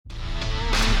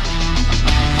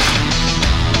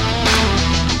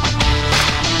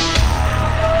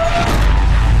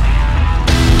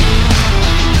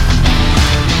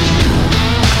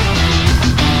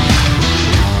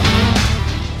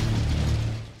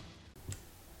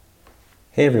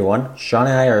Hey everyone, Sean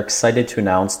and I are excited to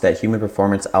announce that Human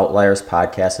Performance Outliers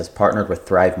podcast has partnered with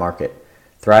Thrive Market.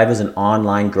 Thrive is an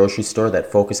online grocery store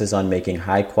that focuses on making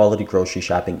high quality grocery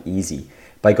shopping easy.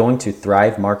 By going to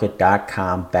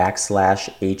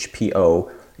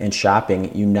thrivemarket.com/HPO and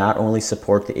shopping, you not only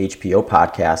support the HPO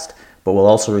podcast, but will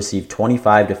also receive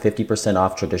 25 to 50%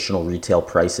 off traditional retail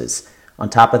prices. On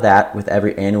top of that, with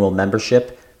every annual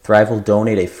membership, Thrive will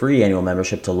donate a free annual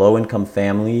membership to low income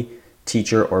family,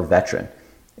 teacher, or veteran.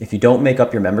 If you don't make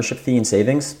up your membership fee in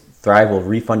savings, Thrive will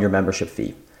refund your membership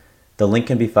fee. The link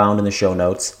can be found in the show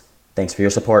notes. Thanks for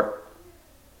your support.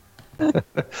 Well,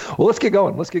 let's get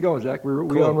going. Let's get going, Zach.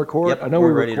 We on record? Yep, I know we're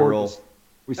we ready to record roll. this.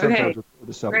 We sometimes record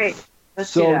this up. Great.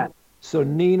 Let's do that. So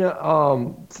Nina,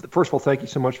 first of all, thank you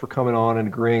so much for coming on and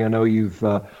agreeing. I know you've,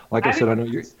 like I said, I know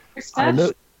you're.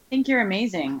 I think you're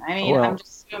amazing. I mean, I'm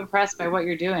just so impressed by what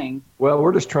you're doing. Well,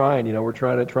 we're just trying. We're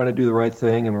trying to do the right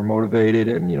thing, and we're motivated,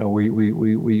 and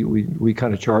we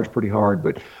kind of charge pretty hard,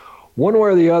 but one way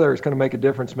or the other, it's going to make a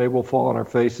difference. Maybe we'll fall on our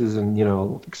faces and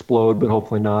explode, but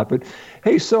hopefully not. But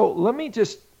hey, so let me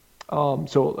just.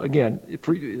 So again,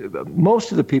 for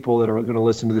most of the people that are going to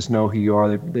listen to this know who you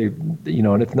are. And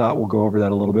if not, we'll go over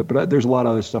that a little bit. But there's a lot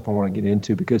of other stuff I want to get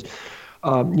into because.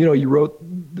 You wrote,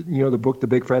 the book, The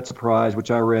Big Fat Surprise,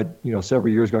 which I read,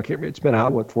 several years ago. I can't remember. It's been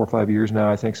out, 4 or 5 years now,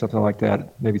 I think, something like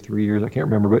that, maybe 3 years. I can't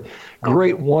remember, but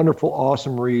great, wonderful,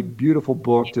 awesome read, beautiful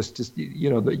book.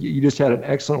 You just had an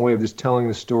excellent way of just telling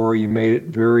the story. You made it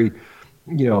very,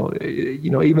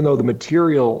 even though the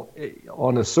material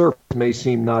on the surface may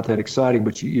seem not that exciting,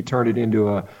 but you turned it into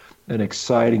an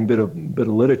exciting bit of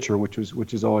literature, which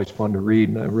is always fun to read,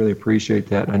 and I really appreciate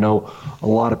that. And I know a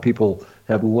lot of people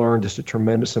have learned just a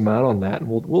tremendous amount on that, and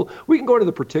we can go into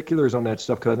the particulars on that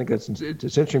stuff because I think it's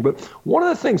interesting. But one of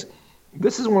the things,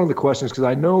 this is one of the questions, because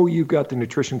I know you've got the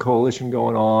Nutrition Coalition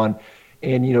going on,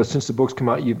 and since the book's come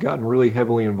out, you've gotten really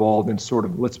heavily involved in sort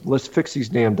of let's fix these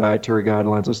damn dietary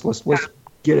guidelines. Let's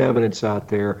get evidence out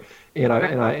there, and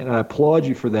I applaud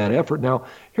you for that effort. Now,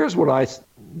 here's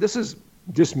this is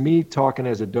just me talking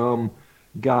as a dumb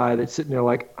guy that's sitting there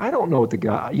like, I don't know what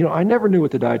I never knew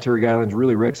what the dietary guidelines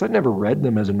really read because I never read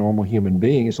them as a normal human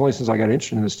being. It's only since I got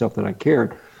interested in this stuff that I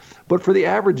cared. But for the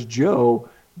average Joe,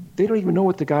 they don't even know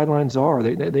what the guidelines are.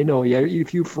 They know, eat a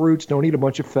few fruits, don't eat a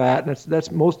bunch of fat. And that's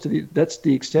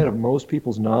the extent of most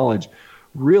people's knowledge,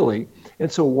 really. And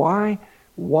so why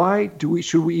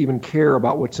should we even care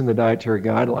about what's in the dietary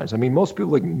guidelines? I mean, most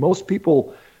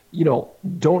people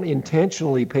don't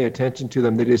intentionally pay attention to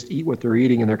them. They just eat what they're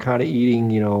eating, and they're kind of eating,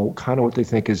 kind of what they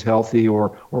think is healthy,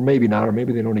 or maybe not, or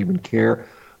maybe they don't even care.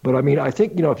 But I mean, I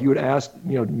think, if you would ask,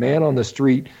 man on the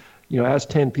street, ask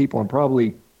 10 people, and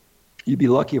probably you'd be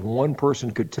lucky if one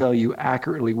person could tell you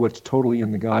accurately what's totally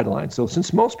in the guidelines. So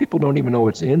since most people don't even know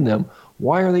what's in them,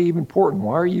 why are they even important?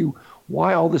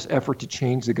 Why all this effort to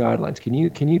change the guidelines?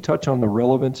 Can you touch on the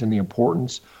relevance and the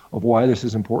importance of why this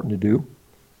is important to do?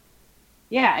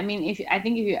 Yeah, I mean, I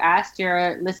think if you asked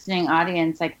your listening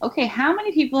audience, like, okay, how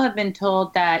many people have been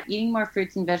told that eating more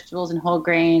fruits and vegetables and whole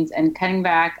grains and cutting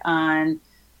back on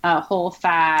whole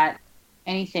fat,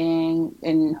 anything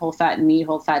in whole fat meat,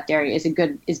 whole fat dairy is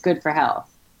good for health?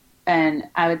 And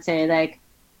I would say like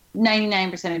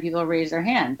 99% of people raise their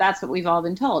hand. That's what we've all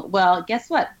been told. Well, guess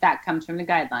what? That comes from the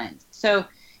guidelines. So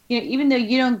even though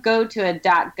you don't go to a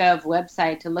 .gov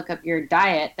website to look up your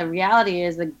diet, the reality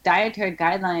is the dietary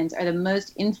guidelines are the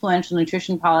most influential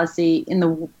nutrition policy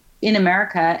in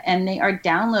America, and they are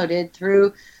downloaded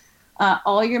through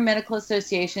all your medical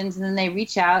associations, and then they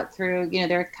reach out through,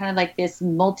 they're kind of like this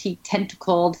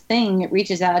multi-tentacled thing. It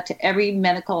reaches out to every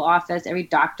medical office, every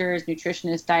doctor's,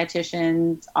 nutritionist,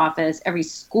 dietitian's office, every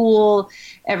school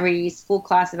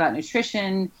class about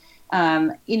nutrition.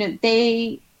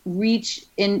 They reach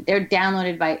in, they're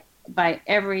downloaded by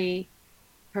every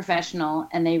professional,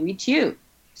 and they reach you.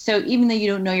 So even though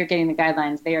you don't know you're getting the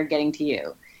guidelines, they are getting to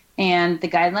you. And the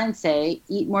guidelines say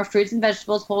eat more fruits and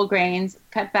vegetables, whole grains,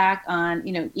 cut back on,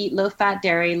 eat low fat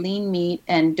dairy, lean meat,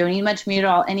 and don't eat much meat at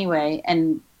all anyway.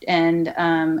 And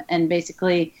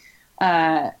basically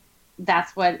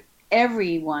that's what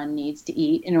everyone needs to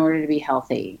eat in order to be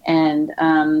healthy. And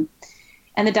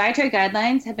the dietary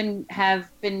guidelines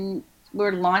have been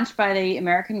were launched by the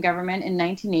American government in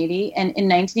 1980, and in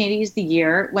 1980 is the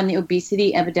year when the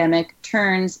obesity epidemic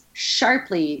turns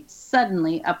sharply,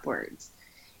 suddenly upwards.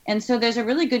 And so there's a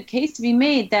really good case to be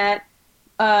made that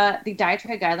the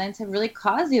dietary guidelines have really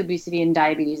caused the obesity and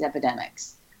diabetes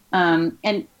epidemics.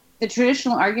 And the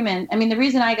traditional argument, I mean, the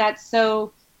reason I got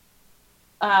so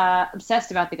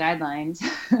obsessed about the guidelines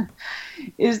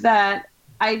is that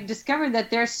I discovered that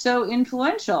they're so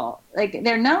influential. Like,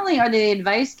 they're not only are they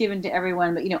advice given to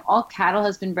everyone, but all cattle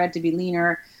has been bred to be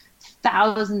leaner.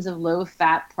 Thousands of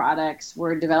low-fat products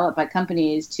were developed by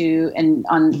companies to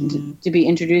be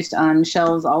introduced on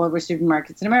shelves all over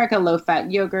supermarkets in America.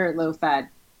 Low-fat yogurt, low-fat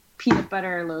peanut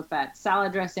butter, low-fat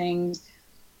salad dressings.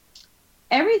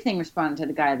 Everything responded to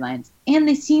the guidelines, and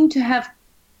they seem to have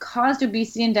caused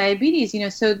obesity and diabetes.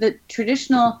 So the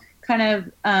traditional kind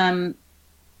of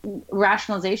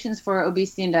rationalizations for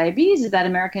obesity and diabetes is that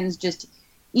Americans just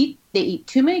eat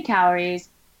too many calories,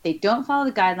 they don't follow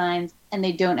the guidelines, and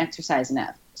they don't exercise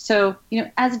enough. So,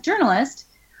 as a journalist,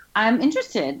 I'm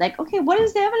interested, like, okay, what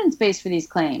is the evidence base for these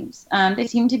claims? They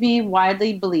seem to be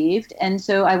widely believed. And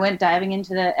so I went diving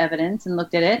into the evidence and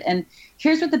looked at it. And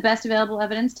here's what the best available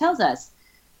evidence tells us.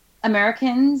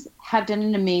 Americans have done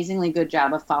an amazingly good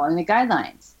job of following the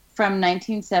guidelines. From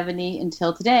 1970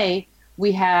 until today,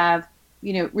 we have,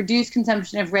 reduced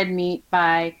consumption of red meat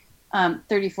by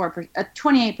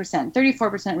 28%,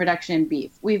 34% reduction in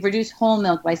beef. We've reduced whole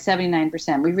milk by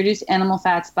 79%. We've reduced animal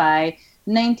fats by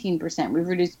 19%. We've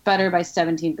reduced butter by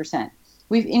 17%.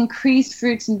 We've increased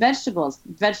fruits and vegetables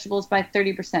by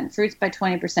 30%, fruits by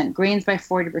 20%, grains by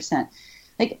 40%.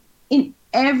 Like, in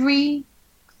every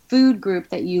food group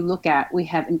that you look at, we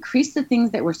have increased the things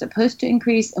that we're supposed to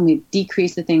increase, and we've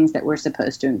decreased the things that we're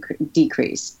supposed to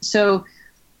decrease. So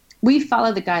we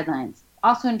follow the guidelines.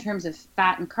 Also, in terms of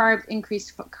fat and carbs,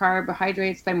 increased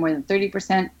carbohydrates by more than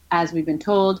 30%, as we've been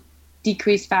told.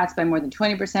 Decreased fats by more than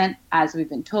 20%, as we've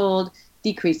been told.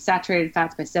 Decreased saturated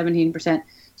fats by 17%.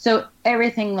 So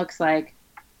everything looks like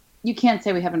you can't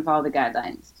say we haven't followed the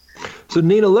guidelines. So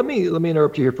Nina, let me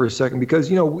interrupt you here for a second, because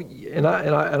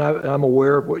I'm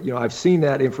aware of what I've seen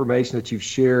that information that you've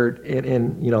shared,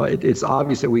 and it's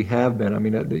obvious that we have been. I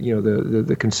mean,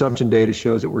 the consumption data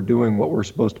shows that we're doing what we're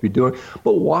supposed to be doing.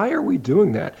 But why are we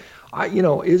doing that?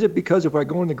 Is it because if I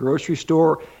go in the grocery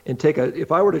store and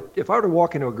if I were to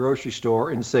walk into a grocery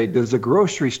store and say, does the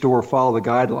grocery store follow the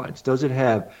guidelines? Does it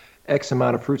have X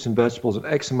amount of fruits and vegetables and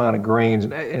X amount of grains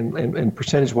and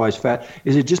percentage-wise fat?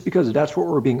 Is it just because that's what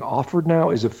we're being offered now?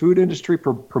 Is the food industry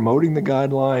promoting the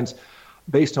guidelines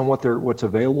based on what's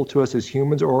available to us as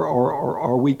humans, or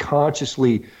are we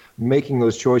consciously making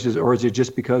those choices, or is it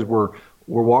just because we're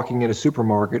walking in a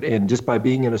supermarket, and just by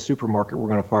being in a supermarket, we're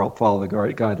going to follow the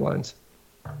guidelines?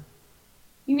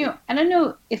 I don't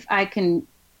know if I can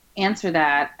answer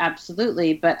that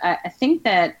absolutely, but I think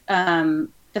that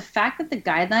the fact that the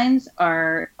guidelines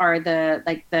are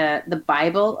the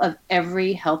Bible of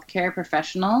every healthcare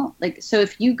professional. Like, so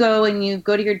if you go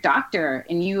to your doctor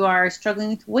and you are struggling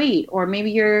with weight, or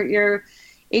maybe your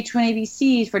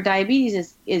H1ABC for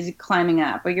diabetes is climbing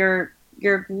up, or your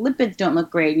lipids don't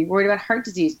look great, you're worried about heart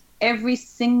disease, every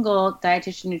single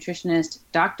dietitian, nutritionist,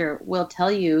 doctor will tell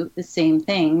you the same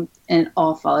thing, and it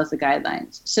all follows the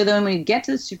guidelines. So then when you get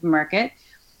to the supermarket,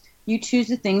 you choose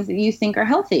the things that you think are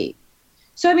healthy.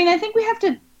 So, I mean, I think we have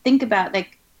to think about,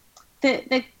 like,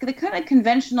 the kind of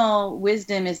conventional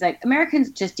wisdom is like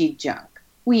Americans just eat junk.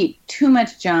 We eat too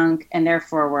much junk, and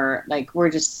therefore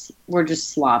we're just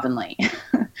slovenly.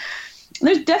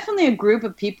 There's definitely a group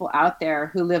of people out there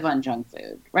who live on junk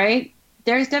food, right?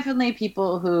 There's definitely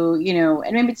people who,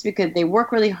 and maybe it's because they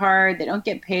work really hard, they don't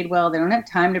get paid well, they don't have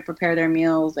time to prepare their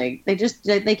meals, they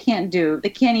can't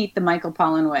eat the Michael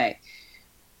Pollan way.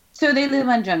 So they live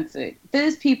on junk food.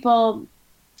 Those people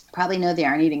probably know they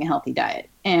aren't eating a healthy diet,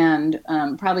 and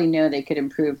probably know they could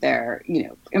improve their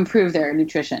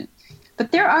nutrition.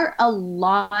 But there are a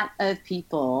lot of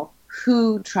people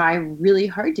who try really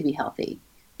hard to be healthy.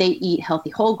 They eat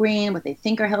healthy whole grain, what they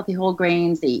think are healthy whole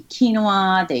grains. They eat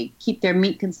quinoa. They keep their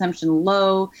meat consumption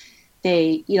low.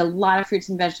 They eat a lot of fruits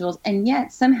and vegetables, and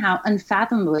yet somehow,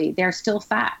 unfathomably, they're still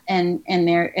fat, and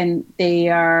their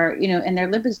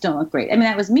lipids don't look great. I mean,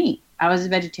 that was me. I was a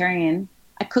vegetarian.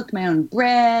 I cooked my own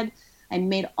bread. I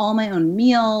made all my own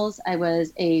meals. I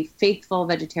was a faithful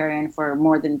vegetarian for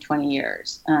more than 20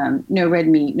 years. No red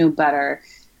meat, no butter,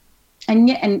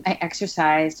 and I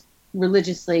exercised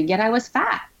religiously. Yet I was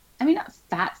fat. I mean,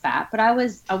 not fat, but I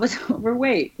was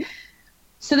overweight.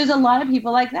 So there's a lot of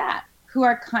people like that who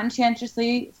are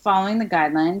conscientiously following the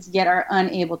guidelines, yet are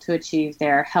unable to achieve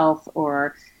their health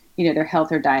or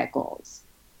diet goals.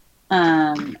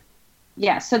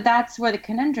 So that's where the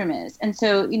conundrum is. And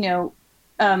so,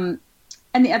 and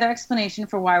the other explanation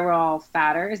for why we're all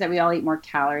fatter is that we all eat more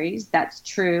calories. That's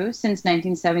true. Since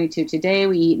 1972 today,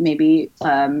 we eat maybe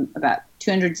about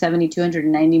 270,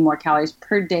 290 more calories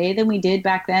per day than we did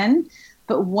back then.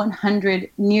 But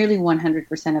nearly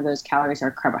 100% of those calories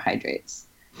are carbohydrates.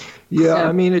 Yeah, so,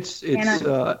 I mean, it's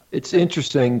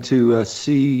interesting to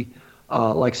see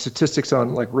like statistics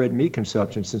on like red meat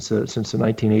consumption since the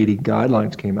 1980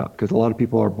 guidelines came out, because a lot of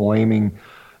people are blaming,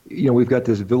 we've got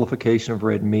this vilification of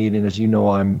red meat, and as you know,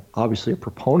 I'm obviously a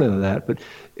proponent of that. But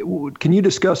can you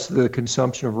discuss the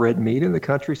consumption of red meat in the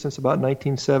country since about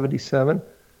 1977?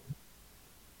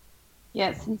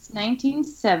 Yeah, since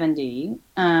 1970,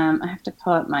 I have to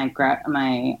pull up my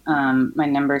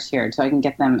numbers here so I can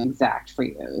get them exact for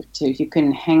you. So if you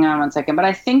can hang on one second. But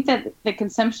I think that the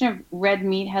consumption of red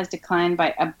meat has declined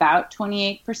by about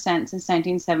 28% since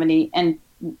 1970, and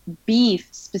beef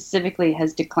specifically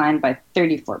has declined by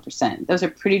 34%. Those are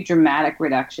pretty dramatic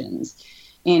reductions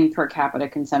in per capita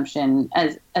consumption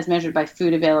as measured by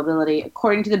food availability,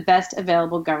 according to the best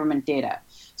available government data.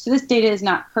 So this data is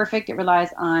not perfect. It relies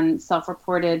on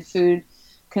self-reported food.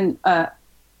 It's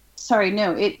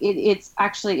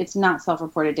not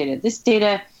self-reported data. This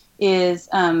data is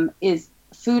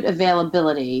food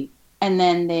availability, and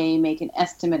then they make an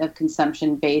estimate of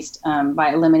consumption based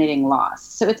by eliminating loss.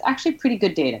 So it's actually pretty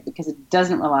good data because it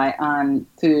doesn't rely on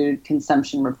food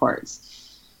consumption reports.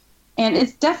 And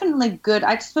it's definitely good.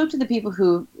 I spoke to the people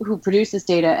who produce this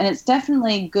data, and it's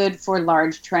definitely good for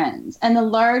large trends. And the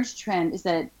large trend is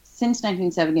that since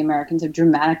 1970, Americans have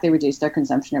dramatically reduced their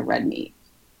consumption of red meat.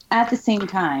 At the same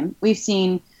time, we've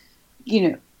seen,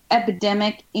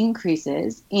 epidemic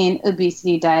increases in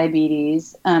obesity,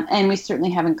 diabetes, and we certainly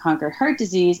haven't conquered heart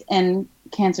disease, and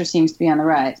cancer seems to be on the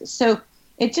rise. So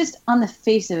it just, on the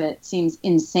face of it, seems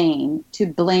insane to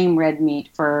blame red meat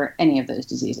for any of those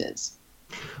diseases.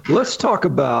 Let's talk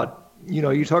about,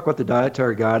 you talk about the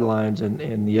dietary guidelines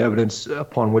and the evidence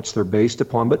upon which they're based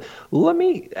upon, but let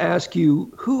me ask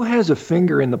you, who has a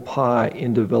finger in the pie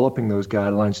in developing those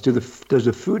guidelines? Does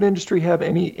the food industry have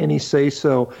any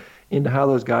say-so into how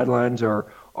those guidelines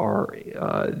are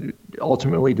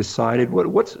ultimately decided?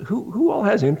 Who all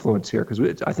has influence here?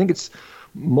 Because I think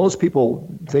most people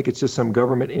think it's just some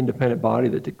government independent body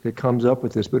that comes up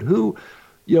with this, but who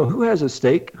has a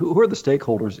stake? Who are the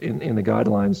stakeholders in the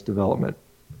guidelines development?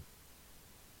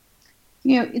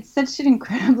 It's such an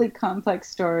incredibly complex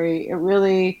story. It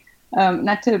really,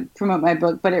 not to promote my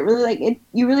book, but it really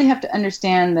you really have to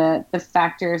understand the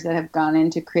factors that have gone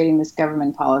into creating this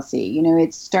government policy.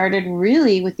 It started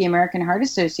really with the American Heart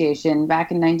Association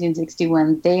back in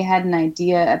 1961. They had an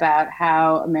idea about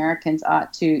how Americans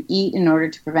ought to eat in order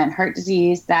to prevent heart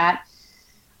disease. That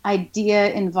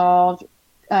idea involved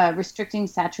restricting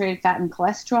saturated fat and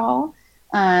cholesterol,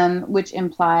 which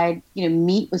implied,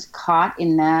 meat was caught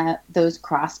in those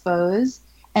crossbows.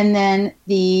 And then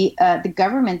the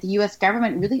U.S.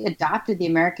 government really adopted the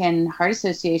American Heart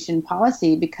Association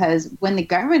policy, because when the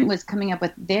government was coming up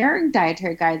with their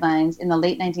dietary guidelines in the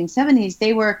late 1970s,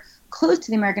 they were close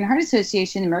to the American Heart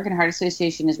Association. The American Heart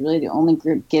Association is really the only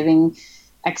group giving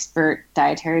expert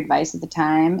dietary advice at the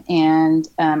time. And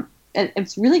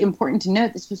it's really important to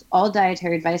note this was all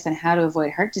dietary advice on how to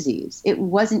avoid heart disease. It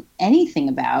wasn't anything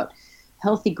about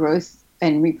healthy growth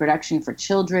and reproduction for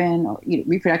children, or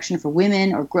reproduction for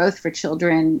women, or growth for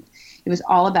children. It was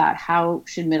all about how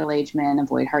should middle-aged men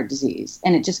avoid heart disease,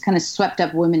 and it just kind of swept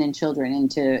up women and children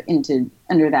into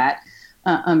under that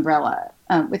umbrella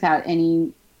without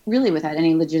any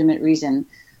legitimate reason.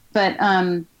 But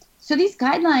so these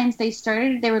guidelines,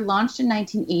 they were launched in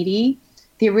 1980.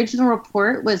 The original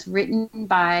report was written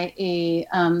by a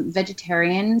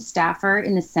vegetarian staffer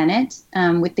in the Senate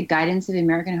with the guidance of the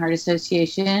American Heart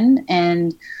Association,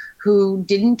 and who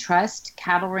didn't trust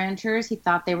cattle ranchers. He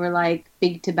thought they were like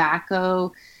big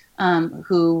tobacco,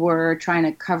 who were trying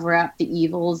to cover up the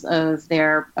evils of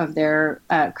their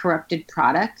corrupted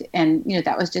product. And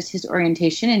that was just his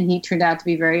orientation, and he turned out to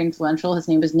be very influential. His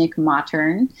name was Nick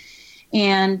Mattern,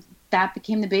 and that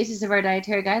became the basis of our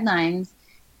dietary guidelines.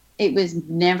 It was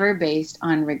never based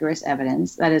on rigorous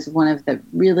evidence. That is one of the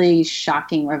really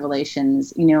shocking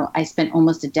revelations. I spent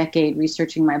almost a decade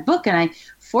researching my book, and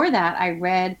for that I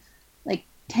read like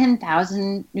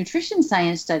 10,000 nutrition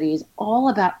science studies all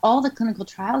about all the clinical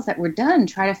trials that were done,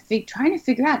 trying to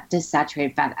figure out, does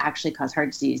saturated fat actually cause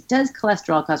heart disease? Does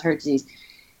cholesterol cause heart disease?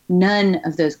 None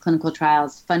of those clinical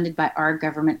trials funded by our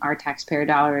government, our taxpayer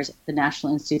dollars, the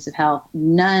National Institutes of Health,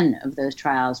 none of those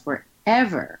trials were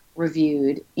ever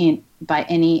reviewed by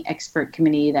any expert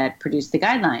committee that produced the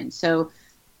guidelines. So,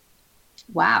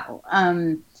 wow.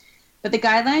 But the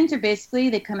guidelines are basically,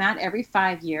 they come out every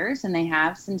 5 years, and they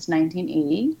have since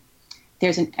 1980.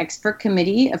 There's an expert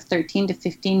committee of 13 to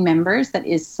 15 members that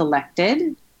is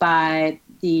selected by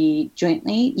the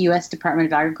jointly U.S. Department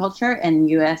of Agriculture and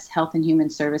U.S. Health and Human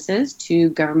Services, two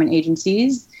government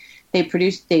agencies.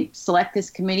 They select this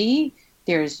committee.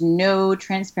 There's no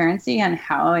transparency on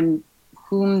how and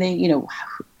whom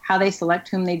how they select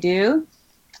whom they do.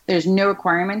 There's no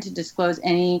requirement to disclose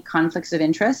any conflicts of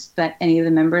interest that any of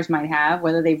the members might have,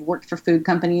 whether they've worked for food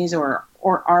companies or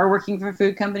are working for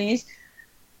food companies.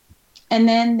 And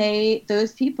then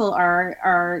those people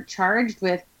are charged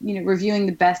with, reviewing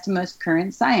the best and most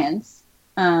current science,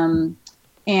 and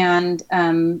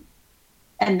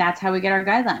that's how we get our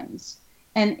guidelines.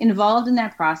 And involved in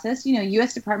that process,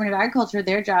 U.S. Department of Agriculture,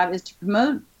 their job is to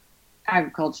promote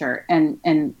agriculture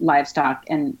and livestock,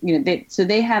 and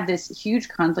they have this huge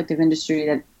conflict of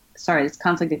this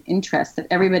conflict of interest that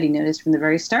everybody noticed from the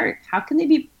very start. How can they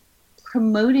be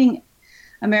promoting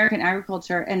American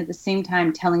agriculture and at the same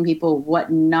time telling people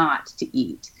what not to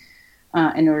eat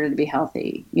in order to be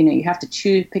healthy? You have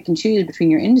to pick and choose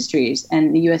between your industries,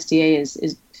 and the USDA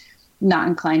is not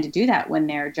inclined to do that when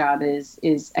their job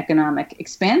is economic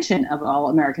expansion of all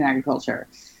American agriculture.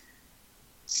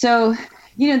 So,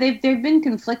 they've been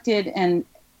conflicted, and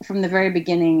from the very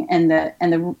beginning,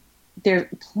 there's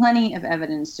plenty of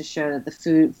evidence to show that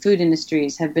the food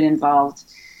industries have been involved.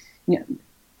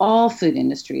 All food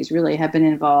industries really have been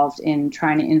involved in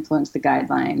trying to influence the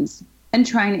guidelines and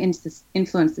trying to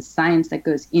influence the science that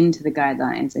goes into the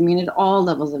guidelines. I mean, at all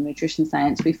levels of nutrition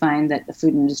science, we find that the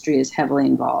food industry is heavily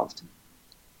involved.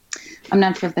 I'm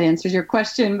not sure if that answers your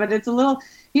question, but it's a little,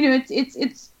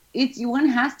 one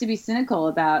has to be cynical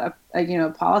about a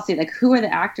policy. Like, who are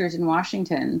the actors in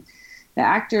Washington? The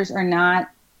actors are not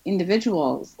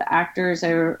individuals. The actors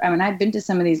are, I've been to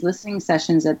some of these listening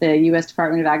sessions at the U.S.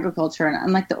 Department of Agriculture, and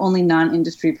I'm like the only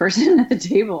non-industry person at the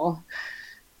table.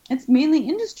 It's mainly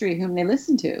industry whom they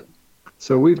listen to.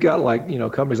 So we've got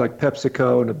companies like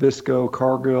PepsiCo, Nabisco,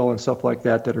 Cargill, and stuff like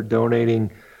that are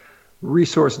donating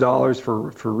resource dollars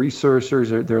for researchers.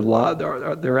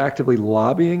 They're actively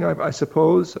lobbying, I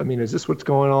suppose. I mean, is this what's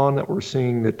going on, that we're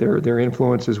seeing that their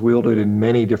influence is wielded in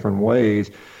many different ways?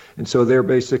 And so they're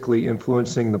basically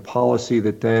influencing the policy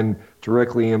that then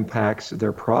directly impacts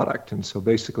their product. And so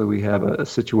basically we have a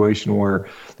situation where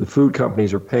the food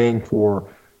companies are paying for,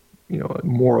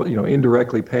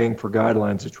 indirectly paying for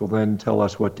guidelines, which will then tell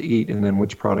us what to eat and then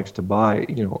which products to buy,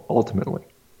 ultimately.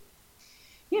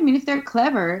 Yeah, if they're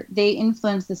clever, they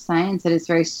influence the science at its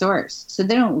very source. So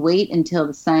they don't wait until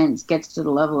the science gets to the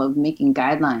level of making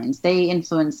guidelines. They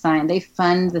influence science. They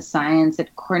fund the science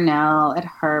at Cornell, at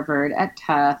Harvard, at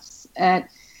Tufts, and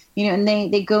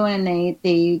they go in and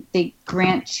they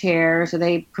grant chairs, or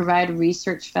they provide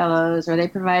research fellows, or they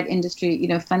provide industry,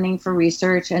 funding for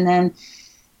research, and then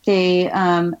they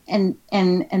and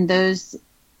those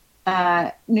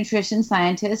nutrition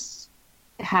scientists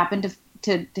happen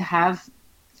to have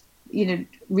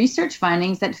research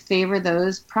findings that favor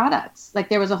those products. Like,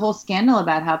 there was a whole scandal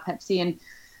about how Pepsi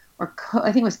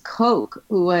I think it was Coke,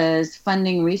 who was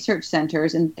funding research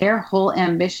centers, and their whole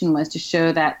ambition was to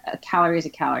show that a calorie is a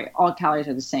calorie. All calories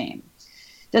are the same.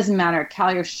 Doesn't matter. A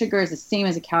calorie of sugar is the same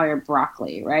as a calorie of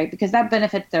broccoli, right? Because that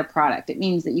benefits their product. It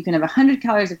means that you can have 100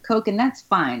 calories of Coke, and that's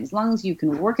fine. As long as you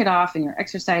can work it off in your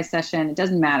exercise session, it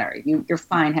doesn't matter. You're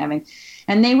fine having.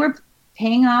 And they were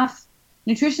paying off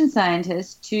nutrition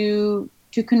scientists to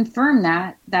confirm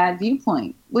that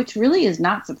viewpoint, which really is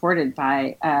not supported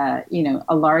by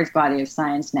a large body of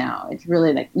science now. It's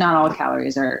really like not all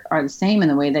calories are the same in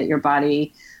the way that your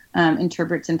body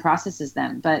interprets and processes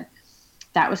them. But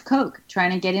that was Coke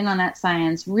trying to get in on that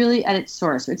science really at its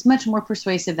source. It's much more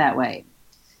persuasive that way.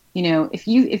 If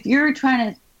you're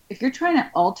trying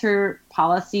to alter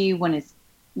policy when it's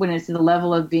at the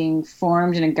level of being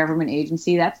formed in a government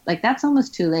agency, that's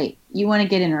almost too late. You want to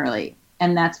get in early,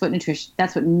 and that's what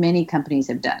many companies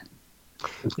have done.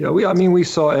 Yeah, we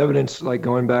saw evidence, like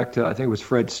going back to, I think it was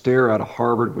Fred Stair out of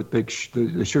Harvard with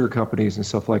the sugar companies and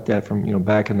stuff like that from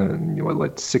back in the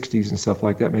 60s and stuff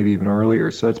like that, maybe even earlier.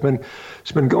 So it's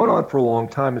been going on for a long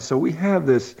time, and so we have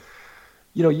this.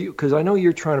 Because I know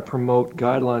you're trying to promote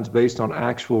guidelines based on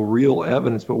actual real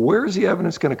evidence, but where is the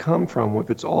evidence going to come from if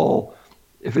it's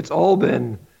all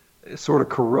been sort of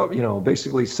corrupt,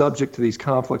 basically subject to these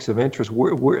conflicts of interest?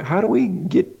 How do we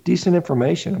get decent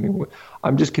information?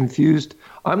 I'm just confused.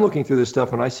 I'm looking through this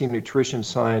stuff and I see nutrition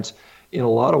science in a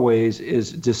lot of ways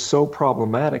is just so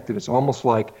problematic that it's almost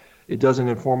like it doesn't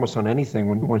inform us on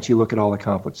anything once you look at all the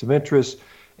conflicts of interest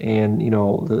and,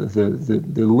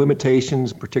 the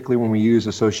limitations, particularly when we use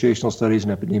associational studies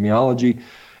and epidemiology.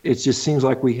 It just seems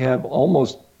like we have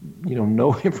almost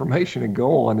no information to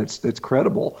go on that's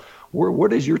credible.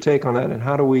 What is your take on that, and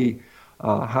how do we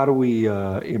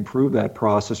improve that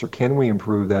process, or can we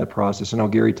improve that process? I know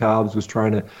Gary Taubes was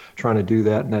trying to do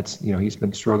that, and that's he's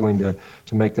been struggling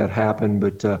to make that happen.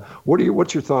 But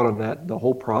what's your thought on that, the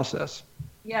whole process?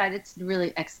 Yeah, it's a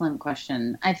really excellent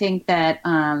question. I think that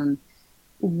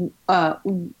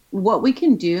what we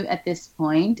can do at this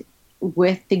point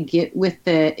with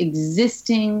the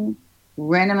existing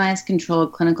randomized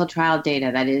controlled clinical trial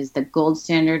data, that is the gold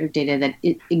standard of data that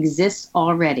it exists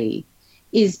already,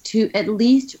 is to at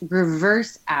least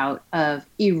reverse out of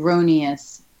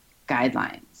erroneous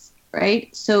guidelines,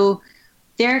 right? So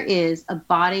there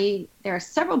are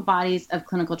several bodies of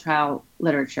clinical trial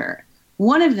literature.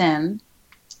 One of them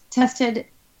tested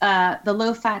the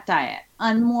low-fat diet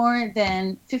on more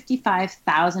than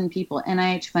 55,000 people,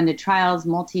 NIH-funded trials,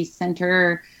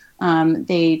 multi-center.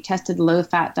 They tested the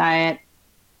low-fat diet,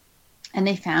 and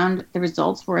they found the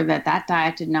results were that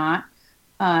diet did not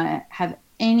have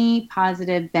any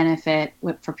positive benefit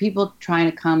for people trying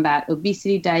to combat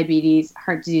obesity, diabetes,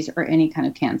 heart disease, or any kind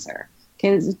of cancer. Okay,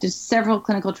 there's just several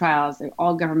clinical trials. They're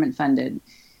all government funded.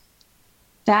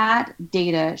 That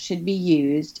data should be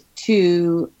used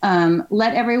to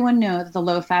let everyone know that the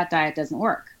low-fat diet doesn't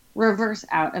work. Reverse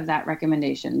out of that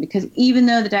recommendation, because even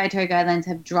though the dietary guidelines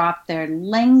have dropped their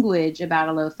language about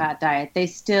a low-fat diet, they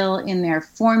still in their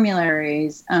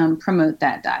formularies promote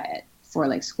that diet for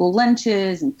like school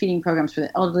lunches and feeding programs for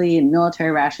the elderly and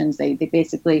military rations. They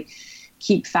basically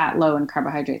keep fat low and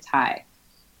carbohydrates high.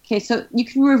 Okay, so you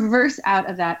can reverse out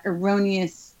of that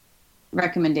erroneous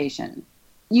recommendation.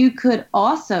 You could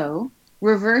also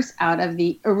reverse out of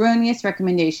the erroneous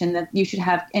recommendation that you should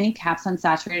have any caps on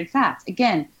saturated fats.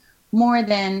 Again, more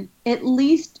than at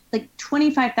least like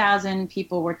 25,000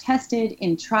 people were tested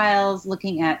in trials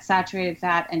looking at saturated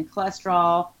fat and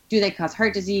cholesterol. Do they cause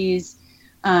heart disease?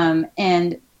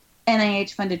 And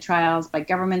NIH-funded trials by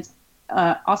governments,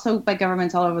 also by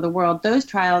governments all over the world. Those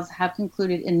trials have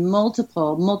concluded in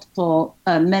multiple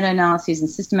meta-analyses and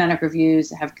systematic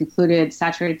reviews have concluded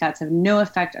saturated fats have no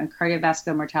effect on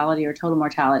cardiovascular mortality or total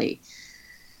mortality.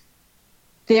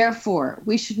 Therefore,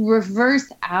 we should reverse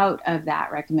out of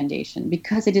that recommendation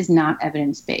because it is not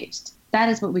evidence-based. That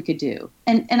is what we could do.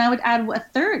 And I would add a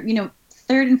third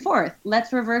and fourth,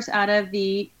 let's reverse out of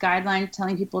the guideline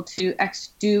telling people to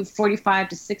do 45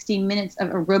 to 60 minutes of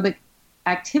aerobic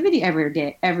activity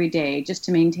every day just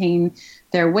to maintain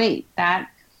their weight. That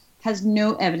has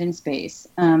no evidence base.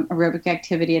 Aerobic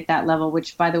activity at that level,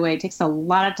 which, by the way, takes a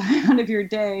lot of time out of your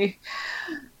day,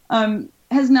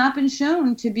 has not been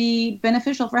shown to be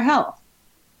beneficial for health.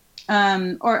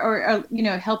 Or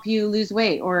help you lose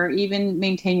weight or even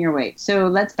maintain your weight. So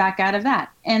let's back out of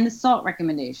that. And the SALT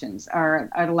recommendations are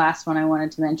the last one I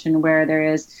wanted to mention, where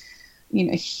there is,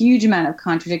 a huge amount of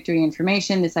contradictory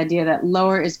information. This idea that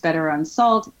lower is better on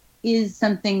salt is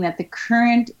something that the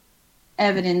current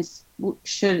evidence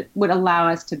would allow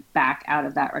us to back out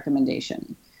of that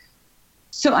recommendation.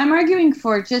 So I'm arguing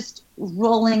for just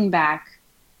rolling back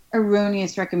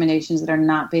erroneous recommendations that are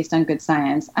not based on good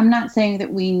science. I'm not saying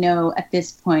that we know at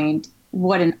this point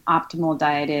what an optimal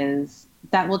diet is.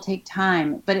 That will take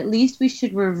time, but at least we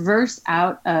should reverse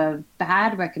out of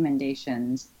bad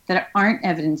recommendations that aren't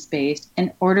evidence-based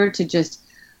in order to just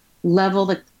level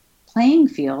the playing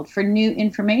field for new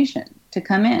information to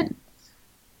come in.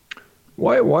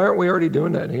 Why aren't we already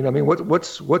doing that?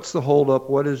 What's the holdup?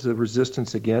 What is the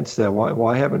resistance against that?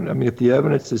 Why haven't? If the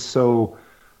evidence is so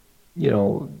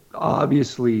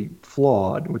obviously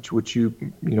flawed, which you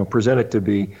present it to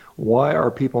be, why are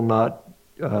people not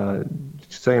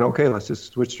saying, okay, let's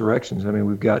just switch directions?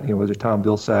 We've got, was it Tom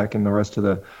Vilsack and the rest of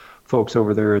the folks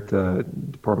over there at the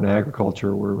Department of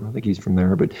Agriculture, where I think he's from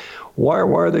there. But why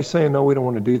are they saying, no, we don't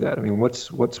want to do that?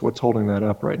 What's holding that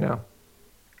up right now?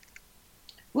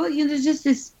 Well, there's just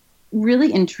this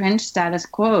really entrenched status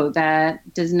quo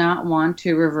that does not want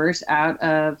to reverse out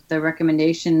of the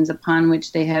recommendations upon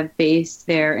which they have based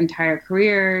their entire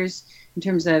careers. In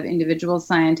terms of individual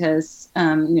scientists,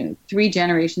 3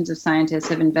 generations of scientists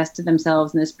have invested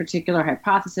themselves in this particular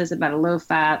hypothesis about a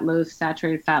low-fat,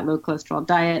 low-saturated fat, low-cholesterol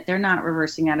diet. They're not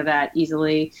reversing out of that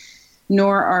easily,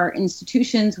 nor are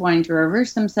institutions wanting to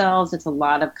reverse themselves. It's a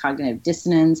lot of cognitive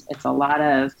dissonance. It's a lot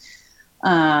of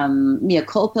mea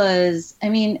culpas.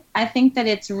 I think that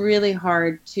it's really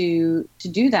hard to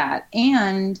do that.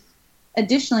 And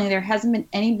additionally, there hasn't been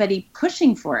anybody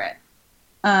pushing for it.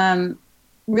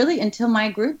 Really, until my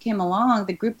group came along,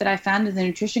 the group that I founded, the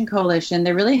Nutrition Coalition,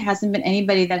 there really hasn't been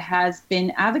anybody that has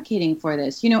been advocating for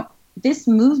this. This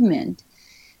movement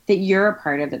that you're a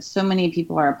part of, that so many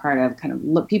people are a part of, kind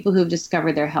of people who've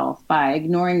discovered their health by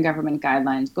ignoring government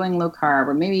guidelines, going low carb,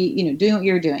 or maybe, doing what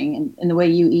you're doing in the way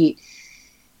you eat.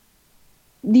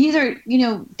 These are,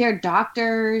 they're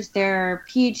doctors, they're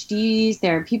PhDs,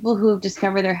 they're people who have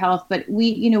discovered their health, but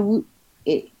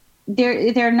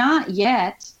they're not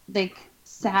yet like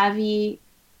savvy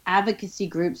advocacy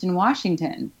groups in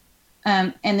Washington.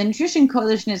 And the Nutrition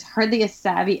Coalition is hardly a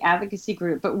savvy advocacy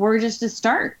group, but we're just a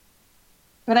start.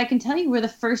 But I can tell you we're the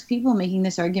first people making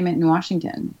this argument in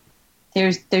Washington.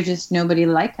 There's just nobody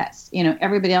like us.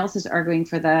 Everybody else is arguing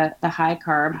for the high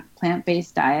carb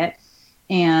plant-based diet,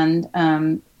 and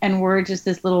we're just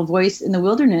this little voice in the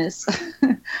wilderness.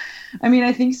 I mean,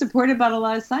 I think supported by a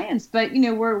lot of science, but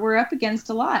we're up against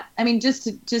a lot. I mean, just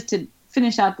to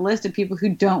finish out the list of people who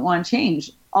don't want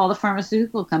change, all the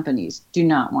pharmaceutical companies do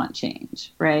not want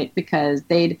change, right? Because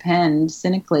they depend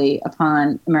cynically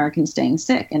upon Americans staying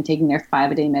sick and taking their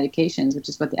 5-a-day medications, which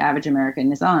is what the average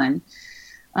American is on.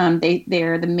 They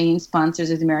are the main sponsors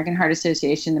of the American Heart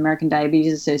Association, the American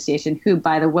Diabetes Association, who,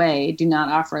 by the way, do not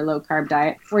offer a low-carb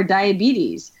diet for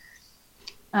diabetes.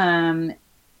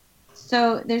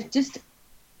 So there's just,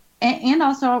 and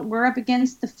also we're up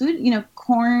against the food,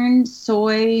 corn,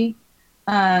 soy,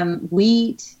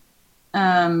 wheat,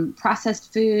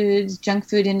 processed foods, junk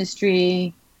food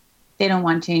industry. They don't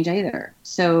want change either.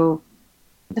 So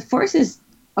the forces,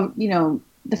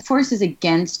 the forces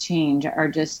against change are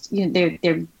just,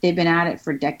 they've been at it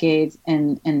for decades,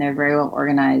 and they're very well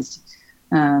organized.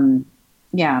 So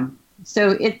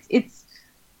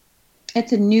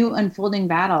it's a new unfolding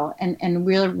battle, and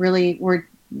we're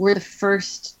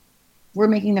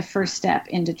making the first step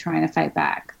into trying to fight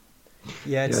back.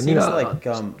 Yeah, it seems like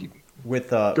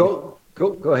with go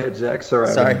ahead, Zach.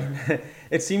 Sorry.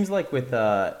 It seems like with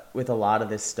a lot of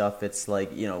this stuff, it's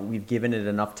like, we've given it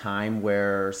enough time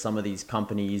where some of these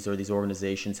companies or these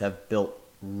organizations have built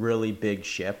really big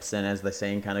ships, and as the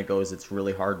saying kind of goes, it's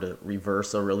really hard to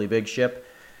reverse a really big ship.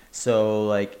 So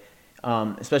like,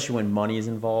 especially when money is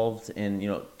involved, and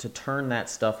to turn that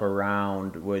stuff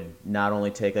around would not only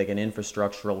take like an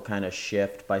infrastructural kind of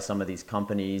shift by some of these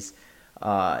companies.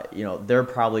 They're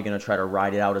probably going to try to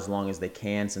ride it out as long as they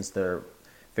can, since they're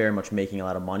very much making a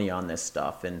lot of money on this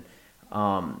stuff. And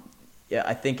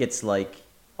I think it's like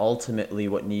ultimately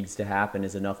what needs to happen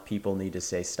is enough people need to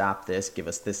say, stop this, give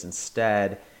us this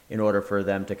instead, in order for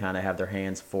them to kind of have their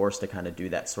hands forced to kind of do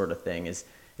that sort of thing. Is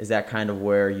that kind of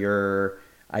where your,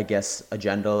 I guess,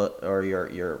 agenda or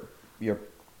your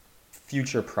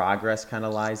future progress kind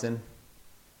of lies in?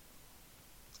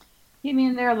 I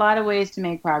mean, there are a lot of ways to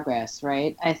make progress,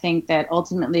 right? I think that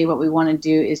ultimately what we want to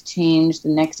do is change the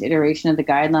next iteration of the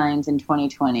guidelines in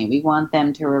 2020. We want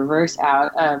them to reverse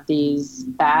out of these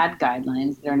bad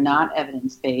guidelines that are not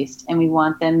evidence-based, and we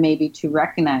want them maybe to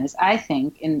recognize, I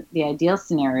think, in the ideal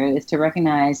scenario, is to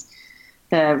recognize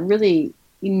the really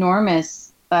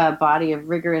enormous body of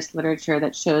rigorous literature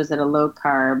that shows that a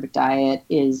low-carb diet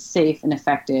is safe and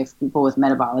effective for people with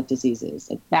metabolic diseases.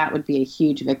 Like, that would be a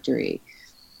huge victory.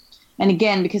 And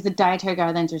again, because the dietary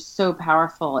guidelines are so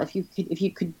powerful, if you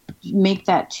could make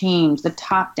that change, the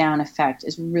top-down effect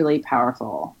is really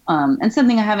powerful. And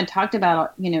something I haven't talked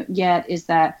about, yet is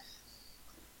that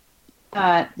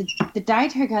the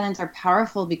dietary guidelines are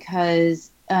powerful because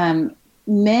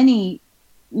many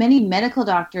medical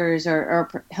doctors or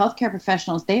healthcare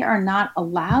professionals, they are not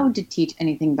allowed to teach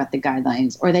anything but the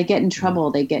guidelines, or they get in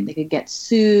trouble. They could get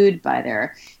sued by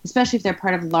especially if they're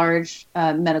part of large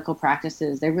medical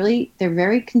practices. They're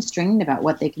very constrained about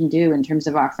what they can do in terms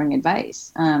of offering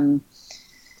advice. And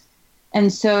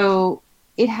so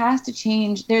it has to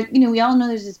change. We all know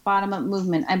there's this bottom-up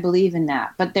movement. I believe in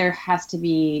that, but there has to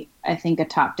be, I think, a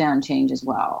top-down change as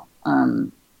well.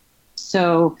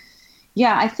 So,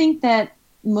 yeah, I think that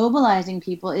mobilizing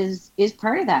people is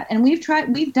part of that, and we've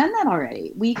done that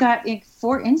already. We got,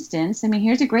 for instance, I mean,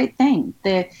 here's a great thing: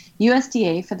 the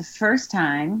USDA, for the first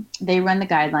time, they run the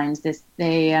guidelines.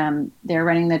 They're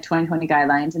running the 2020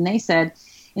 guidelines, and they said,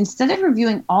 instead of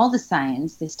reviewing all the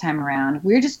science this time around,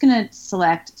 we're just going to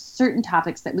select certain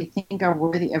topics that we think are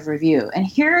worthy of review. And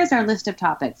here is our list of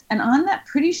topics. And on that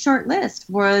pretty short list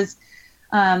were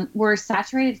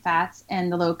saturated fats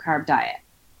and the low carb diet.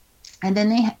 And then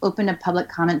they opened a public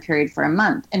comment period for a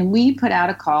month. And we put out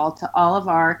a call to all of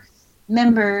our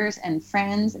members and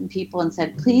friends and people and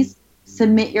said, please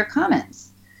submit your comments.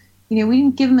 We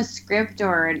didn't give them a script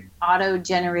or an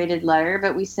auto-generated letter,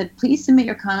 but we said, please submit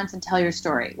your comments and tell your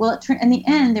story. Well, in the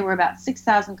end, there were about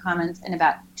 6,000 comments, and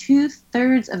about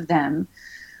 2/3 of them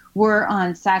were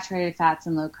on saturated fats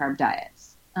and low-carb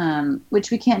diets,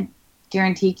 which we can't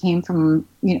guarantee came from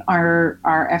our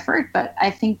effort, but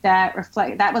I think that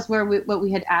was what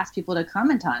we had asked people to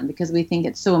comment on, because we think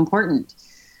it's so important.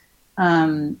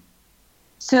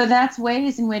 So that's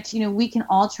ways in which we can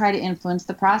all try to influence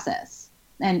the process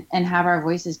and have our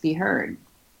voices be heard.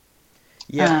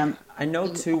 Yeah, I know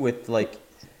too with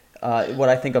What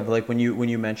I think of, like, when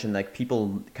you mentioned, like,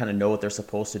 people kind of know what they're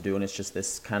supposed to do, and it's just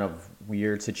this kind of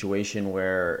weird situation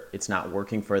where it's not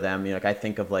working for them. Like, I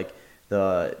think of, like,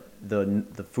 the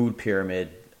food pyramid,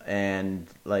 and,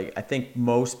 like, I think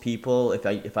most people,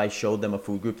 if I showed them a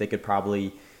food group, they could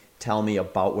probably tell me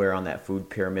about where on that food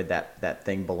pyramid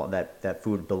that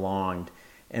food belonged.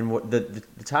 And what the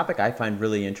topic I find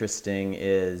really interesting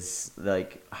is,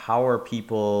 like, how are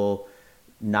people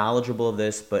knowledgeable of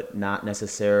this, but not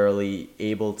necessarily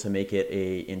able to make it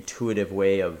a intuitive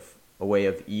way of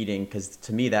eating? Because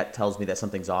to me, that tells me that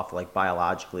something's off, like,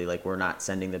 biologically, like, we're not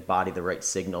sending the body the right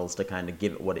signals to kind of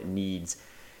give it what it needs.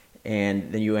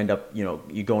 And then you end up,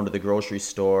 you go into the grocery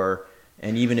store,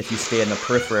 and even if you stay in the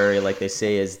periphery, like they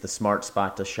say is the smart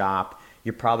spot to shop,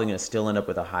 you're probably going to still end up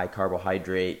with a high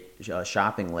carbohydrate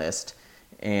shopping list.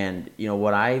 And,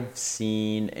 what I've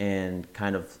seen and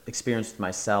kind of experienced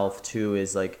myself too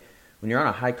is, like, when you're on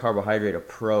a high carbohydrate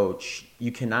approach,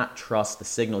 you cannot trust the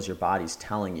signals your body's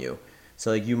telling you.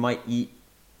 So, like, you might eat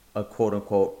a quote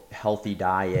unquote healthy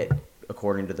diet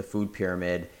according to the food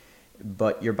pyramid,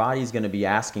 but your body's going to be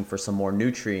asking for some more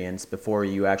nutrients before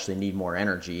you actually need more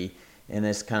energy. And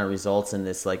this kind of results in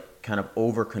this, like, kind of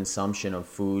overconsumption of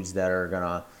foods that are going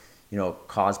to,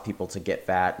 cause people to get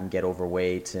fat and get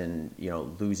overweight and,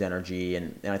 lose energy.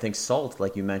 And I think salt,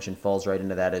 like you mentioned, falls right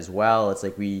into that as well. It's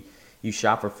like you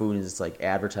shop for food and it's like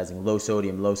advertising low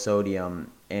sodium.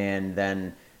 And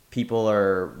then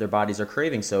their bodies are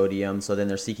craving sodium. So then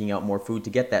they're seeking out more food to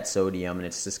get that sodium. And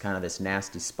it's just kind of this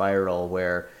nasty spiral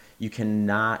where you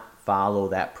cannot follow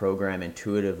that program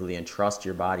intuitively and trust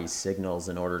your body's signals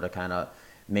in order to kind of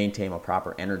maintain a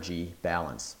proper energy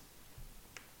balance.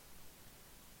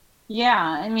 Yeah,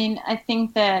 I mean, I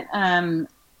think that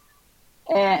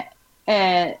a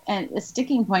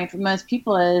sticking point for most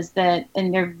people is that,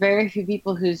 and there are very few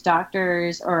people whose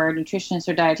doctors or nutritionists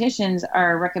or dietitians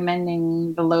are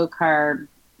recommending the low carb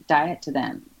diet to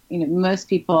them. Most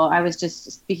people, I was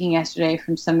just speaking yesterday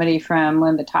from somebody from one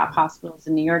of the top hospitals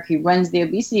in New York who runs the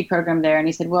obesity program there, and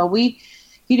he said, well, we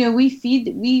feed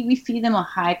them a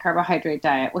high carbohydrate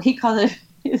diet. Well, he calls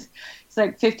it's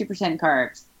like 50%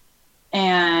 carbs.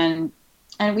 And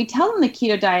we tell them the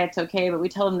keto diet's okay, but we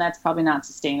tell them that's probably not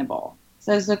sustainable.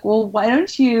 So I was like, well, why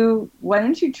don't you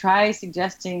try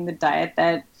suggesting the diet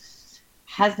that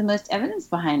has the most evidence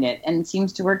behind it and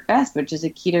seems to work best, which is a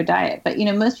keto diet. But,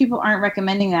 most people aren't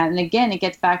recommending that. And again, it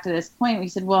gets back to this point. We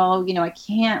said, well, I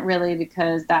can't really,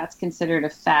 because that's considered a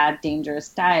fad, dangerous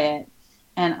diet.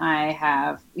 And I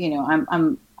have,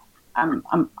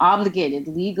 I'm obligated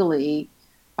legally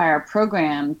by our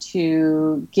program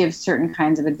to give certain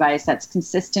kinds of advice that's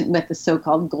consistent with the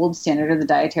so-called gold standard of the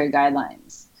dietary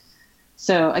guidelines.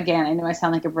 So again, I know I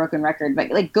sound like a broken record, but,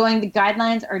 like, the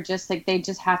guidelines are just like, they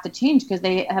just have to change because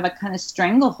they have a kind of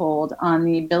stranglehold on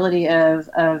the ability of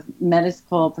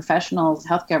medical professionals,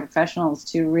 healthcare professionals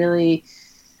to really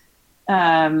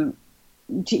to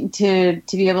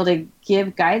be able to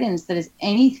give guidance that is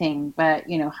anything but,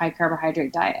 high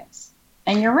carbohydrate diets.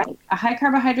 And you're right. A high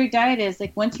carbohydrate diet is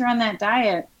like, once you're on that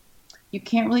diet, you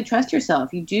can't really trust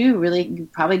yourself. You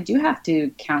probably do have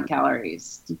to count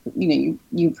calories. You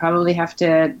probably have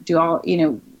to do all,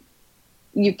 you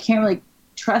can't really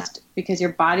trust because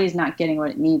your body is not getting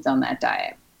what it needs on that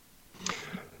diet.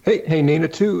 Hey, Nina,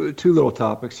 two little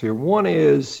topics here. One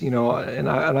is, and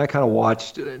I kind of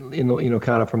watched,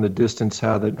 kind of from the distance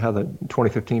how the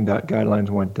 2015 guidelines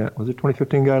went down. Was it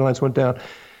 2015 guidelines went down?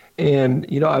 And,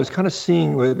 I was kind of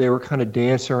seeing where they were kind of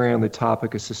dancing around the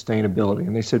topic of sustainability.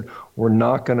 And they said, we're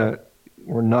not going to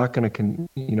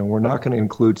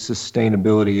include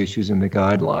sustainability issues in the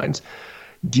guidelines.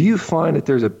 Do you find that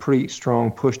there's a pretty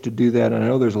strong push to do that? And I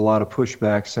know there's a lot of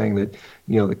pushback saying that,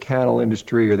 the cattle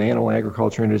industry or the animal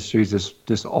agriculture industry is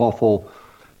this awful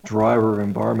driver of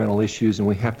environmental issues, and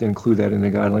we have to include that in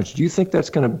the guidelines. Do you think that's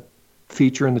going to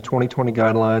feature in the 2020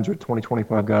 guidelines or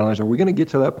 2025 guidelines? Are we going to get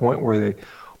to that point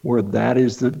where that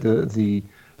is the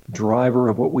driver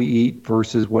of what we eat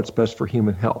versus what's best for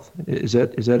human health? Is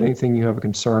that anything you have a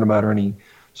concern about or any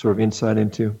sort of insight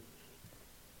into?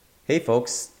 Hey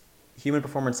folks, Human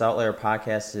Performance Outlier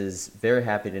Podcast is very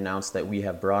happy to announce that we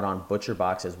have brought on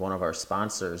ButcherBox as one of our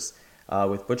sponsors.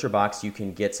 With ButcherBox, you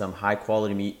can get some high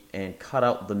quality meat and cut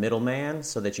out the middleman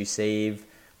so that you save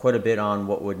quite a bit on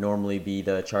what would normally be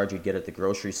the charge you'd get at the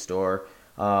grocery store.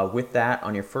 With that,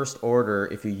 on your first order,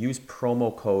 if you use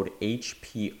promo code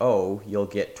HPO, you'll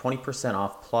get 20%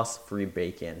 off plus free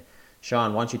bacon.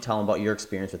 Sean, why don't you tell them about your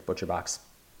experience with ButcherBox?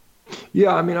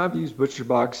 Yeah, I mean, I've used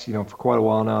ButcherBox, for quite a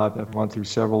while now. I've gone through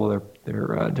several of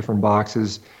their different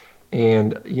boxes,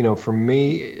 And, for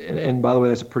me, and by the way,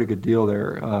 that's a pretty good deal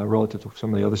there relative to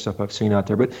some of the other stuff I've seen out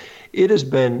there. But it has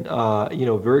been,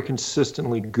 very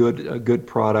consistently a good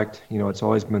product. It's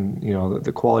always been,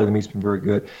 the quality of the meat's been very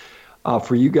good.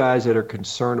 For you guys that are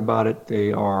concerned about it,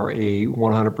 they are a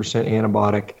 100%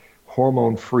 antibiotic,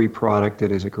 hormone-free product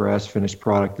that is a grass-finished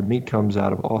product. The meat comes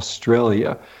out of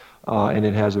Australia, and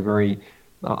it has a very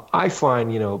I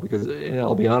find, because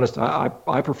I'll be honest,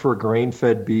 I prefer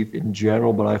grain-fed beef in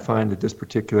general, but I find that this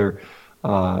particular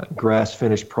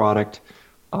grass-finished product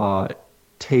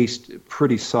tastes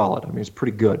pretty solid. I mean, it's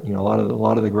pretty good. A lot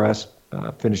of the grass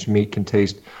finished meat can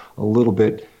taste a little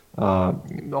bit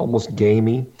almost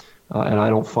gamey, and I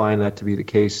don't find that to be the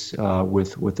case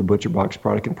with the Butcher Box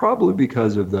product, and probably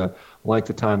because of the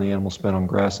length of time the animals spend on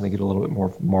grass, and they get a little bit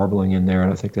more marbling in there,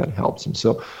 and I think that helps them.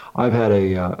 So I've had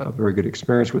a very good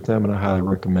experience with them, and I highly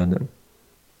recommend them.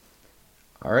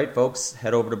 All right, folks,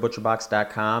 head over to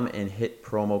butcherbox.com and hit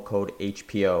promo code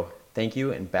HPO. Thank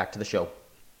you, and back to the show.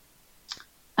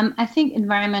 I think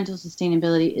environmental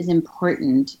sustainability is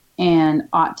important and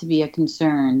ought to be a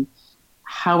concern.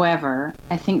 However,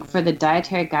 I think for the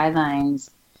dietary guidelines,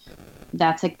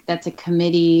 that's a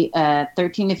committee, a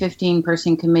 13 to 15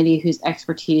 person committee whose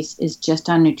expertise is just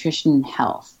on nutrition and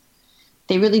health.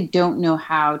 They really don't know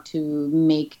how to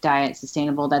make diet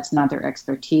sustainable. That's not their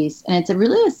expertise, and it's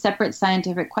really a separate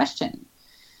scientific question.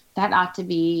 That ought to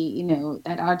be,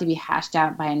 hashed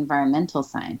out by environmental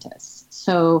scientists.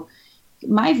 So,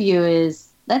 my view is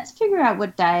let's figure out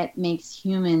what diet makes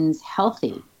humans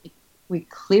healthy. We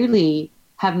clearly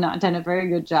have not done a very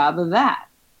good job of that.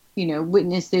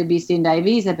 Witness the obesity and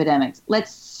diabetes epidemics.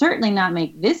 Let's certainly not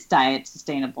make this diet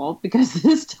sustainable, because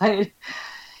to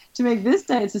make this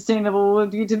diet sustainable would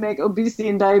be to make obesity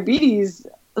and diabetes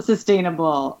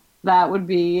sustainable. That would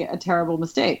be a terrible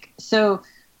mistake. So,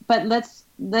 but let's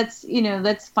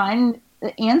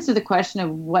answer the question of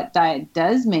what diet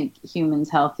does make humans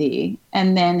healthy,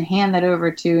 and then hand that over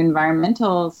to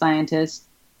environmental scientists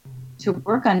to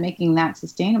work on making that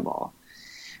sustainable.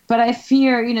 But I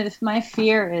fear, my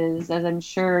fear is, as I'm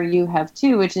sure you have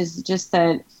too, which is just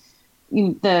that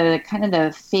the kind of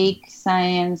the fake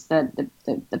science, that the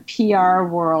PR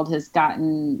world has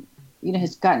gotten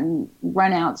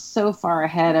run out so far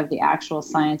ahead of the actual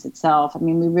science itself. I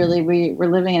mean, we're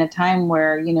living in a time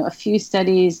where, a few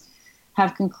studies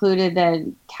have concluded that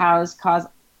cows cause,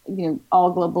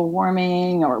 all global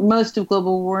warming or most of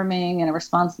global warming and are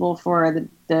responsible for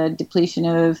the depletion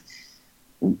of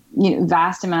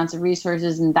vast amounts of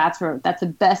resources, and that's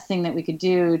the best thing that we could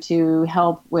do to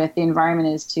help with the environment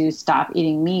is to stop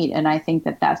eating meat. And I think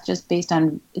that that's just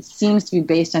it seems to be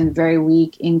based on very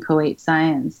weak, inchoate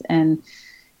science, and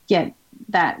yet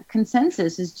that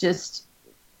consensus is just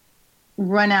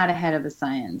run out ahead of the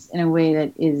science in a way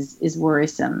that is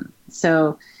worrisome.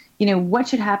 So, what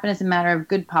should happen as a matter of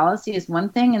good policy is one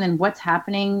thing, and then what's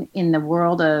happening in the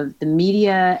world of the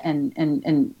media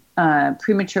and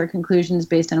premature conclusions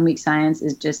based on weak science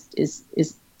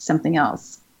is something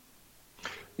else.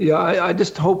 Yeah, I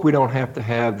just hope we don't have to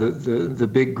have the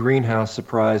big greenhouse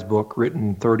surprise book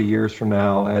written 30 years from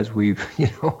now as we've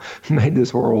made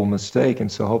this horrible mistake.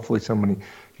 And so hopefully somebody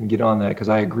can get on that, because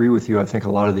I agree with you. I think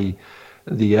a lot of the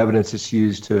evidence that's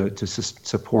used to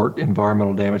support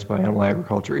environmental damage by animal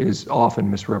agriculture is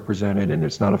often misrepresented, and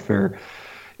it's not a fair.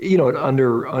 It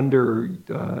under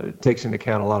takes into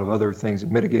account a lot of other things that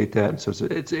mitigate that. And so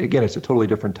it's a totally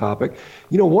different topic.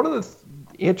 One of the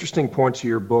interesting points of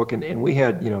your book, and we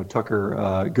had,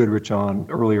 Tucker Goodrich on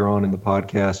earlier on in the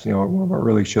podcast, one of our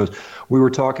early shows, we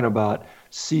were talking about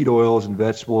seed oils and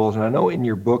vegetable oils. And I know in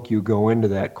your book you go into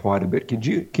that quite a bit.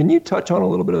 Can you touch on a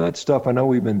little bit of that stuff? I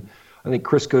think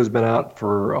Crisco's been out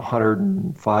for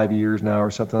 105 years now or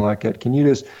something like that. Can you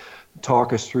just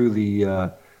talk us through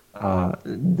the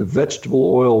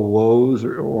vegetable oil woes,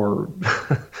 or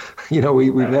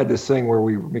we've had this thing where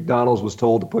McDonald's was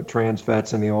told to put trans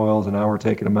fats in the oils, and now we're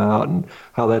taking them out, and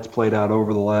how that's played out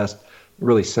over the last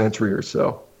really century or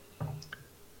so.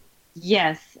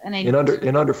 Yes, and in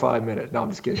under 5 minutes. No, I'm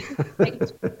just kidding. I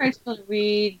encourage people to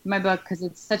read my book because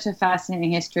it's such a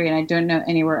fascinating history, and I don't know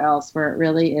anywhere else where it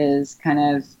really is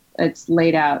it's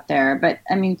laid out there. But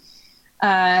I mean,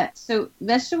 so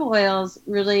vegetable oils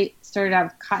really started out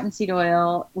with cottonseed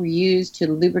oil, were used to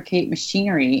lubricate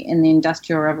machinery in the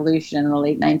Industrial Revolution in the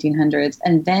late 1900s.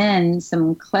 And then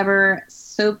some clever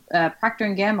soap,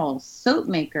 Procter & Gamble soap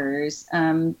makers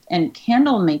and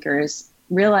candle makers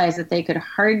realized that they could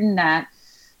harden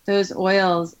those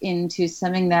oils into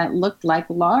something that looked like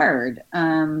lard.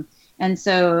 And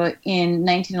so in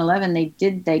 1911, they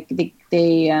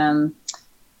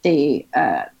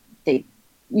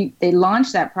they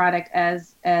launched that product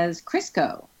as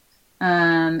Crisco.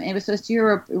 It was supposed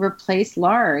to replace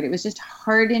lard. It was just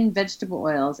hardened vegetable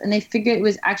oils. And they figured it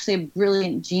was actually a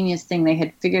brilliant, genius thing. They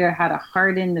had figured out how to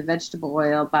harden the vegetable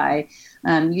oil by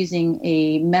using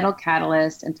a metal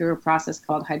catalyst and through a process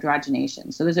called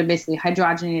hydrogenation. So those are basically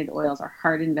hydrogenated oils or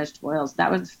hardened vegetable oils.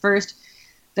 That was the first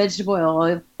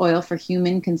vegetable oil for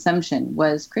human consumption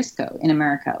was Crisco in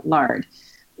America, lard,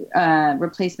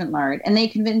 replacement lard. And they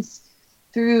convinced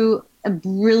through a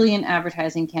brilliant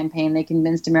advertising campaign, they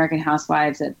convinced American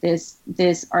housewives that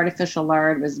this artificial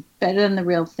lard was better than the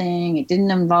real thing. It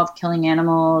didn't involve killing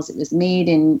animals. It was made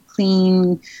in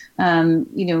clean,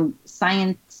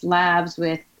 science labs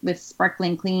with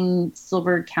sparkling clean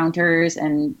silver counters,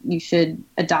 and you should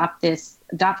adopt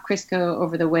Crisco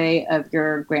over the way of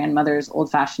your grandmother's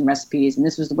old-fashioned recipes, and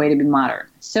this was the way to be modern.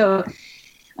 So.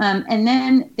 And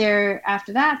then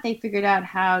after that, they figured out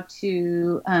how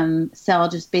to sell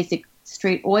just basic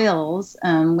straight oils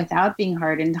without being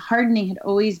hardened. Hardening had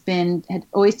always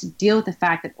to deal with the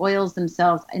fact that oils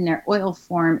themselves in their oil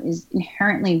form is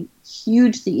inherently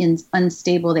hugely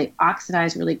unstable. They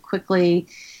oxidize really quickly.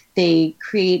 They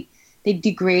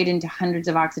degrade into hundreds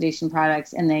of oxidation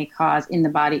products, and they cause in the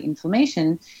body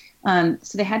inflammation.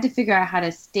 So they had to figure out how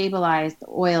to stabilize the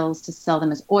oils to sell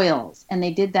them as oils. And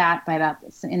they did that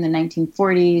in the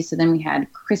 1940s. So then we had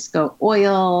Crisco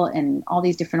oil and all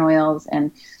these different oils.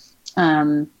 And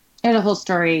there's a whole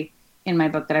story in my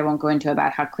book that I won't go into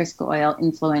about how Crisco oil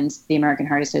influenced the American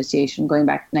Heart Association going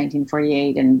back to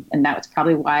 1948. And that was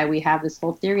probably why we have this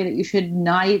whole theory that you should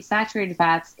not eat saturated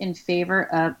fats in favor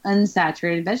of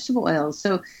unsaturated vegetable oils.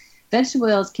 So vegetable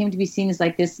oils came to be seen as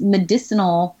like this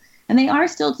medicinal. And they are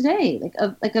still today.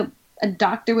 Like a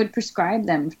doctor would prescribe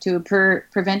them to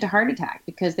prevent a heart attack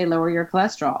because they lower your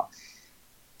cholesterol.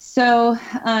 So,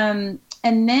 and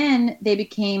then they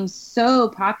became so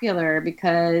popular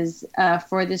because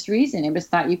for this reason, it was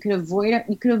thought you could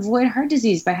avoid heart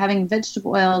disease by having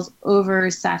vegetable oils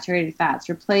over saturated fats.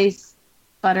 Replace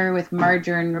butter with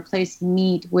margarine. Replace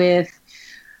meat with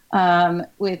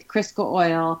Crisco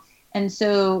oil. And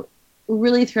so.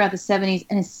 Really throughout the 70s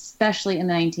and especially in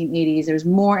the 1980s, there was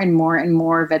more and more and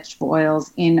more vegetable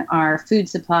oils in our food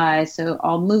supply. So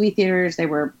all movie theaters, they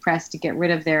were pressed to get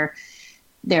rid of they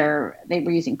were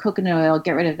using coconut oil,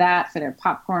 get rid of that for their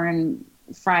popcorn,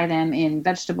 fry them in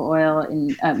vegetable oil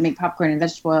and make popcorn in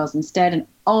vegetable oils instead. And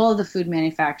all the food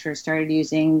manufacturers started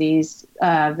using these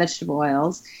vegetable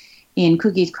oils in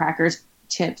cookies, crackers,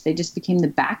 chips. They just became the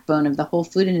backbone of the whole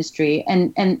food industry.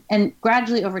 And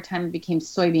gradually over time, it became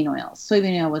soybean oil.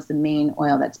 Soybean oil was the main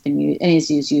oil that's been used and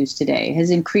is used today. It has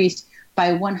increased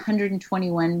by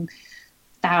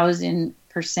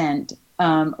 121,000%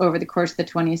 over the course of the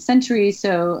 20th century.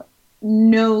 So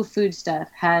no foodstuff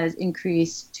has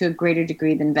increased to a greater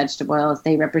degree than vegetable oils.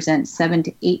 They represent 7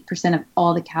 to 8% of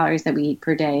all the calories that we eat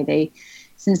per day.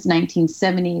 Since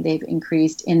 1970, they've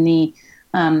increased in the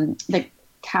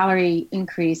calorie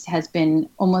increase has been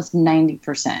almost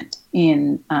 90%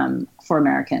 for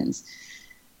Americans.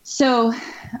 So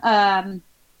then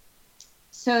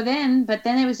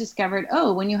it was discovered,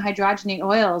 when you hydrogenate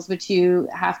oils, which you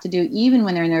have to do even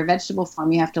when they're in their vegetable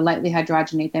form, you have to lightly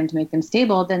hydrogenate them to make them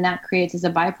stable, then that creates as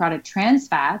a byproduct trans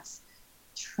fats.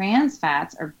 Trans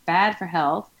fats are bad for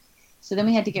health. So then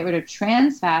we had to get rid of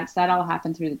trans fats. That all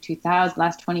happened through the 2000s,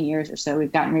 last 20 years or so.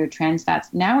 We've gotten rid of trans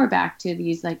fats. Now we're back to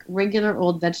these like regular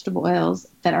old vegetable oils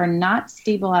that are not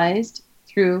stabilized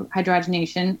through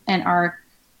hydrogenation and are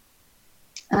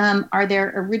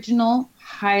their original,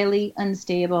 highly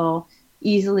unstable,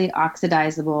 easily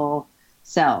oxidizable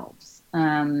selves.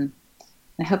 I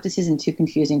hope this isn't too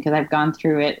confusing because I've gone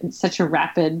through it at such a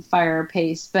rapid fire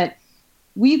pace, but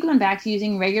we've gone back to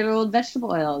using regular old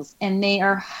vegetable oils, and they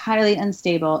are highly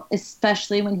unstable,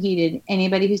 especially when heated.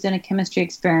 Anybody who's done a chemistry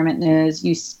experiment knows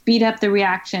you speed up the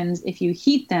reactions if you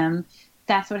heat them.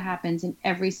 That's what happens in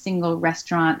every single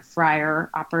restaurant fryer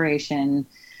operation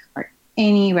or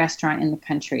any restaurant in the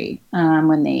country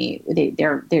when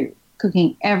they're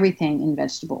cooking everything in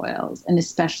vegetable oils, and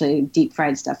especially deep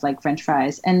fried stuff like French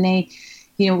fries. And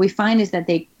what we find is that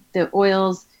the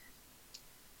oils,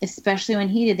 especially when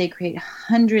heated, they create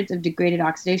hundreds of degraded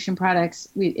oxidation products.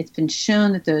 It's been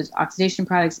shown that those oxidation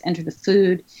products enter the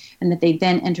food and that they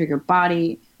then enter your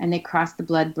body and they cross the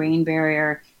blood-brain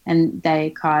barrier and they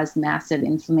cause massive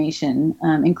inflammation,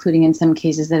 including in some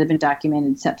cases that have been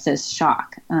documented sepsis,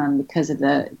 shock, because of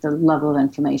the level of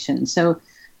inflammation. So,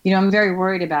 I'm very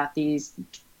worried about these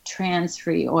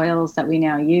trans-free oils that we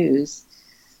now use.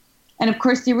 And of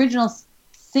course, the original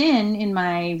sin, in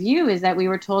my view, is that we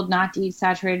were told not to eat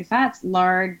saturated fats,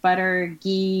 lard, butter,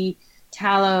 ghee,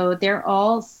 tallow, they're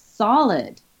all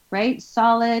solid, right?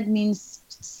 Solid means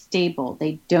stable.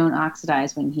 They don't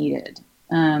oxidize when heated.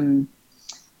 We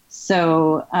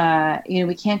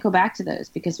can't go back to those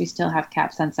because we still have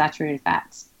caps on saturated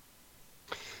fats.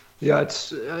 Yeah, it's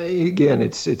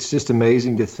just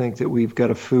amazing to think that we've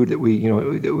got a food that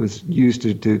that was used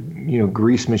to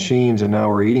grease machines, and now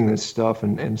we're eating this stuff,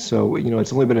 and so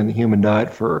it's only been in the human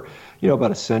diet for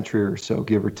about a century or so,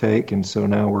 give or take, and so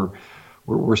now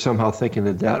we're somehow thinking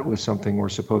that was something we're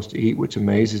supposed to eat, which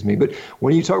amazes me. But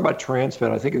when you talk about trans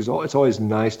fat, I think it's always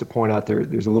nice to point out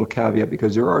there's a little caveat,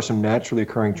 because there are some naturally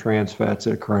occurring trans fats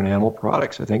that occur in animal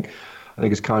products. I think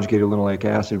it's conjugated linoleic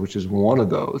acid, which is one of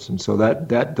those. And so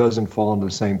that doesn't fall into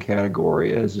the same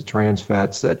category as the trans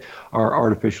fats that are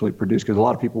artificially produced. Because a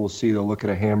lot of people they'll look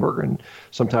at a hamburger, and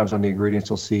sometimes on the ingredients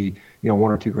they'll see 1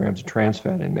 or 2 grams of trans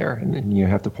fat in there. And you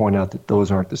have to point out that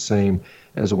those aren't the same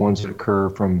as the ones that occur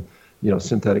from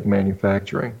synthetic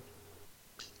manufacturing.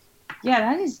 Yeah,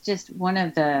 that is just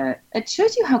it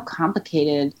shows you how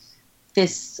complicated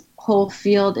this whole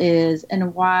field is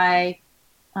and why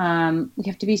we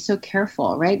have to be so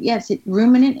careful, right? Yes,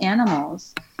 ruminant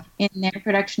animals, in their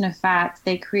production of fats,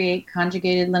 they create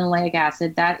conjugated linoleic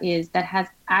acid that has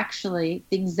actually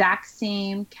the exact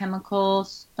same chemical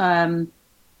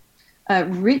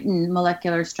written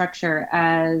molecular structure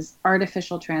as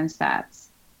artificial trans fats,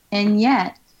 and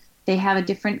yet they have a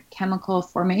different chemical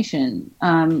formation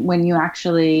when you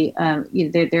actually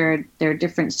they're a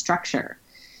different structure.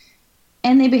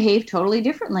 And they behave totally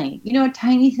differently. A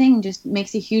tiny thing just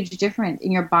makes a huge difference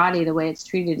in your body. The way it's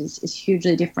treated is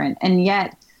hugely different. And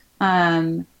yet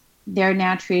they're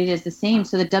now treated as the same.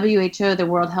 So the WHO, the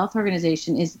World Health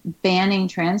Organization, is banning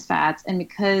trans fats. And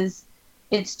because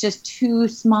it's just too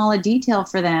small a detail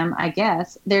for them, I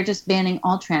guess, they're just banning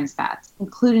all trans fats,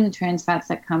 including the trans fats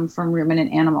that come from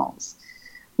ruminant animals,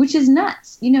 which is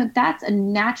nuts. That's a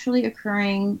naturally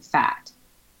occurring fat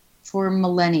for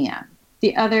millennia.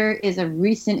 The other is a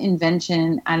recent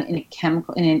invention in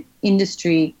an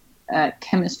industry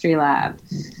chemistry lab.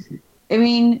 I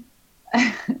mean,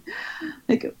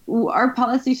 our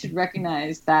policy should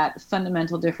recognize that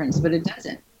fundamental difference, but it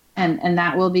doesn't, and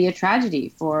that will be a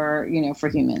tragedy for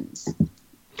humans.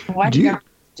 Why do you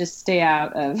just stay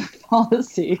out of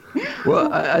policy?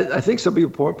 Well, I think some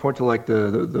people point to like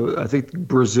I think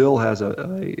Brazil has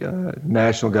a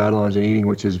national guidelines on eating,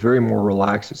 which is very more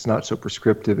relaxed. It's not so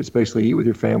prescriptive. It's basically eat with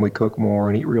your family, cook more,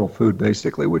 and eat real food,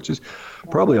 basically, which is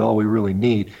probably all we really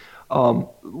need.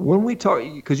 When we talk,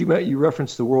 because you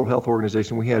referenced the World Health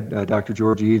Organization, we had Dr.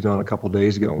 Georgie Eads on a couple of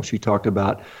days ago, and she talked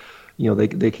about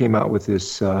they came out with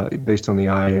this based on the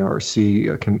IARC,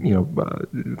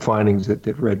 findings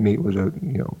that red meat was a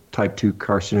type 2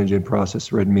 carcinogen.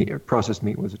 Processed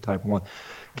meat was a type 1.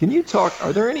 Can you talk?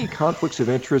 Are there any conflicts of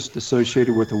interest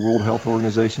associated with the World Health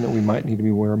Organization that we might need to be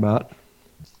aware about?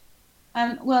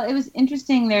 Well, it was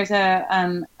interesting. There's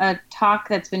a talk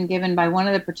that's been given by one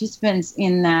of the participants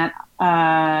in that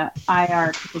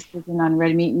IARC decision on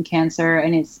red meat and cancer,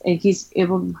 and it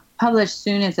will publish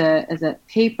soon as a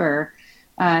paper.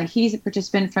 He's a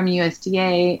participant from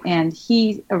USDA, and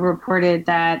he reported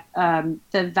that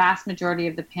the vast majority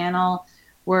of the panel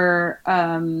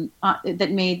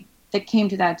that came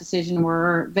to that decision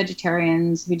were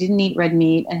vegetarians who didn't eat red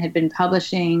meat and had been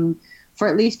publishing for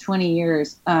at least 20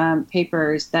 years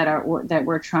papers that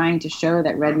were trying to show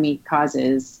that red meat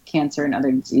causes cancer and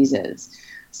other diseases.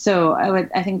 So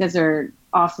I think those are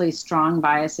awfully strong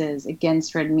biases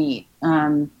against red meat.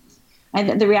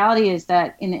 The reality is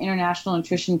that in the international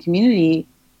nutrition community,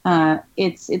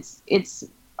 it's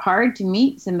hard to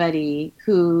meet somebody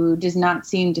who does not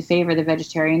seem to favor the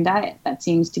vegetarian diet. That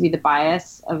seems to be the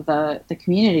bias of the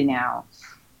community now,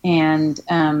 and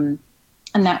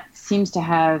that seems to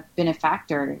have been a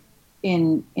factor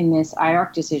in this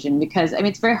IARC decision, because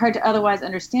it's very hard to otherwise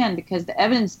understand, because the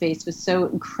evidence base was so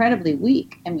incredibly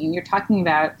weak. You're talking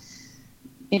about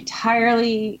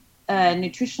entirely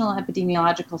nutritional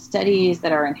epidemiological studies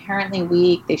that are inherently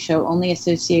weak. They show only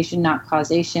association, not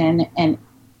causation. And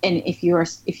if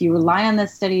you rely on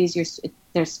those studies,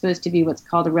 there's supposed to be what's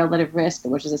called a relative risk,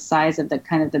 which is a size of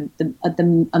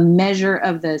a measure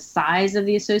of the size of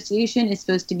the association is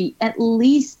supposed to be at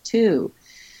least 2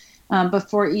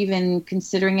 before even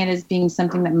considering it as being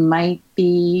something that might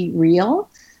be real.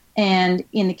 And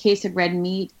in the case of red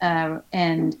meat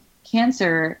and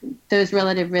cancer, those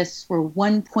relative risks were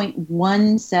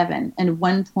 1.17 and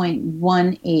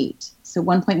 1.18. So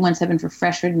 1.17 for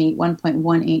fresh red meat,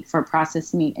 1.18 for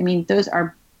processed meat. Those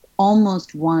are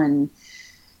almost 1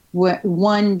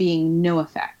 being no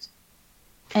effect,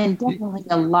 and definitely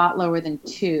a lot lower than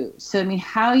 2. So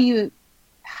how you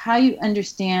how you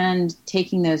understand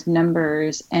taking those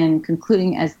numbers and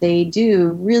concluding as they do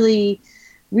really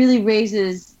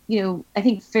raises, I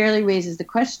think fairly raises the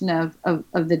question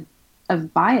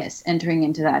of bias entering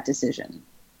into that decision.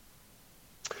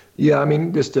 Yeah, I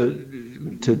mean, just to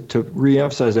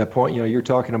reemphasize that point, you're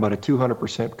talking about a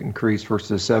 200% increase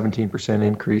versus a 17%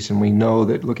 increase, and we know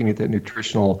that looking at that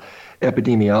nutritional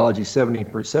epidemiology,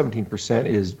 17%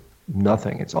 is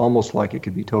nothing. It's almost like it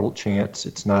could be total chance.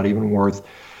 It's not even worth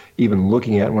even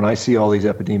looking at. When I see all these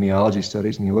epidemiology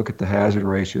studies and you look at the hazard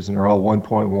ratios and they're all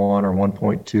 1.1 or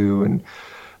 1.2 and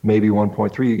maybe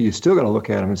 1.3, you still got to look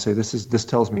at them and say, this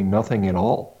tells me nothing at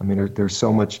all. I mean, there's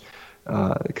so much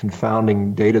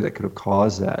confounding data that could have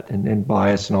caused that, and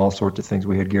bias and all sorts of things.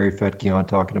 We had Gary Fettke on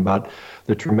talking about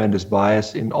the tremendous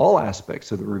bias in all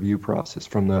aspects of the review process,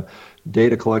 from the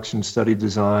data collection, study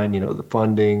design, the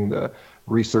funding, the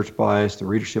research bias, the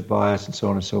readership bias, and so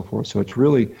on and so forth. So it's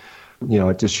really,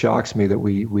 it just shocks me that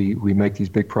we make these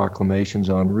big proclamations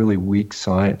on really weak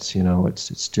science.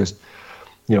 It's just,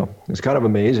 it's kind of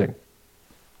amazing.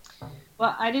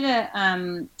 Well, I did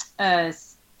a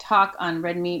talk on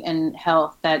red meat and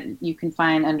health that you can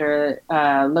find under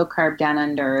Low Carb Down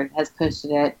Under has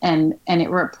posted it, and it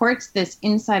reports this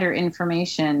insider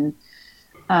information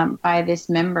by this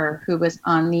member who was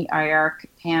on the IARC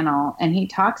panel, and he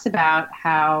talks about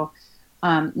how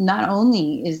not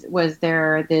only was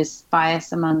there this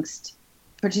bias amongst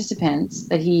participants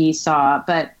that he saw,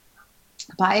 but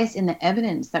bias in the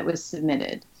evidence that was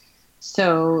submitted,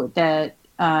 so that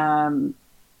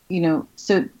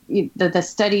the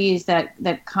studies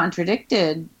that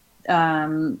contradicted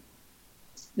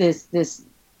this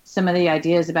some of the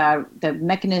ideas about the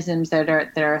mechanisms that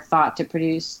are thought to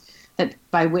produce, that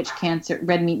by which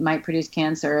red meat might produce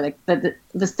cancer, like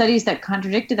the studies that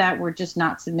contradicted that were just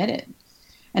not submitted.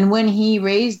 And when he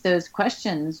raised those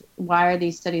questions, why are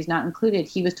these studies not included?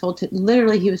 He was told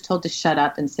to shut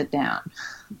up and sit down.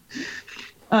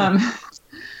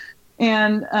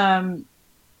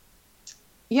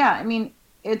 Yeah, I mean,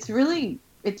 it's really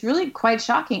quite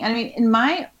shocking. I mean, in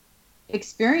my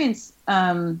experience,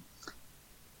 when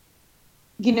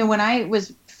I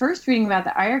was first reading about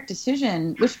the IARC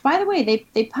decision, which, by the way,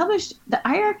 they published the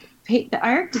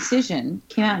IARC decision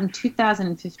came out in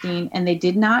 2015, and they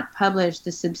did not publish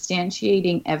the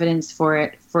substantiating evidence for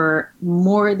it for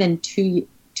more than two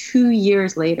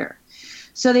years later.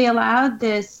 So they allowed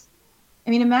this. I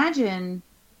mean, imagine.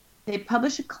 They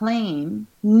publish a claim,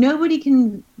 nobody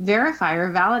can verify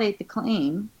or validate the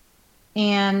claim,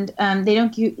 and they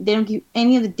don't give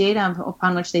any of the data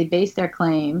upon which they base their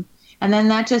claim, and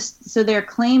then so their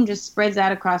claim just spreads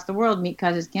out across the world. Meat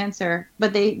causes cancer,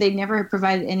 but they never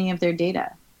provided any of their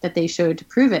data that they showed to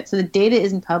prove it. So the data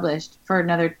isn't published for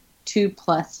another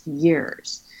 2+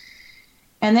 years,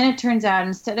 and then it turns out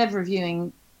instead of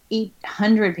reviewing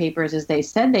 800 papers as they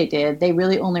said they did, they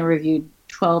really only reviewed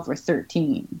 12 or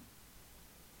 13.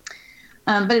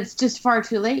 But it's just far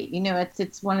too late.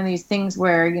 It's one of these things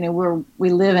where, we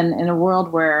live in a world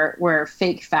where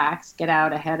fake facts get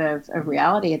out ahead of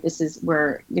reality. This is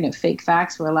where, fake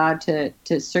facts were allowed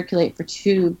to circulate for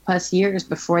 2+ years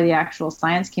before the actual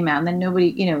science came out. And then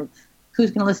nobody,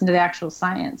 who's going to listen to the actual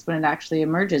science when it actually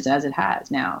emerges as it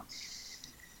has now?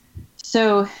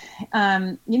 So,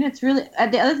 it's really,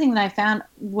 the other thing that I found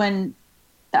when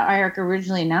the IARC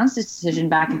originally announced this decision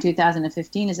back in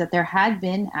 2015 is that there had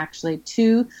been actually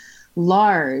 2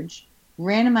 large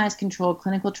randomized controlled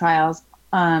clinical trials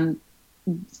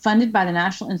funded by the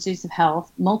National Institutes of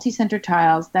Health, multi-center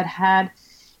trials that had,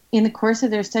 in the course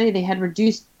of their study, they had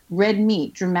reduced red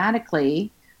meat dramatically.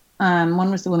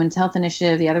 One was the Women's Health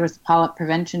Initiative, the other was the Polyp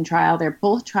Prevention Trial. They're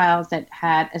both trials that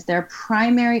had as their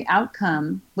primary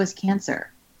outcome was cancer,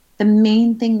 the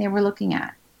main thing they were looking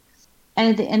at. And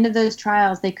at the end of those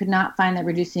trials, they could not find that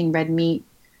reducing red meat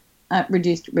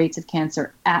reduced rates of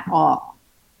cancer at all.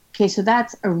 Okay, so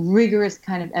that's a rigorous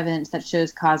kind of evidence that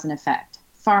shows cause and effect,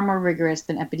 far more rigorous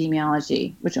than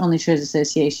epidemiology, which only shows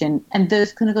association. And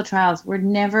those clinical trials were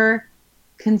never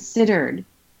considered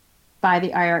by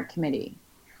the IARC committee.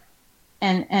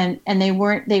 And they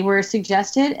were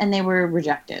suggested and they were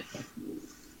rejected.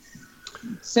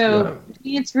 So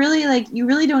It's really like you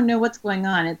really don't know what's going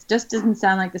on. It just doesn't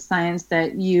sound like the science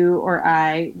that you or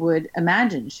I would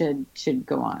imagine should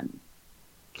go on.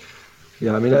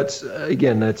 Yeah, I mean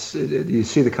you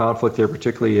see the conflict there,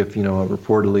 particularly if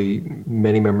reportedly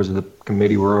many members of the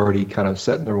committee were already kind of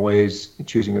set in their ways,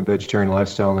 choosing a vegetarian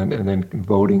lifestyle and then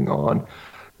voting on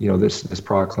this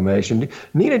proclamation.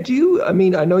 Nina, I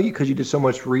know you, because you did so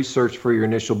much research for your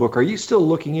initial book, are you still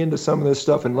looking into some of this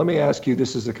stuff? And let me ask you,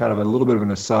 this is a kind of a little bit of an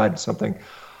aside, something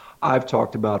I've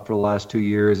talked about for the last 2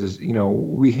 years is,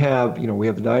 we have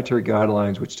the dietary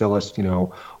guidelines which tell us,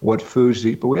 what foods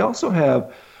to eat, but we also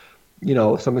have,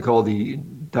 something called the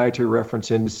dietary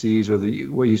reference indices, or the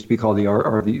what used to be called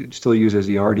or the still used as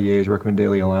the RDAs, recommended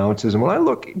daily allowances. And when I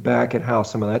look back at how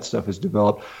some of that stuff is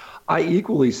developed, I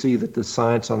equally see that the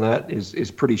science on that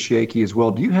is pretty shaky as well.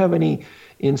 Do you have any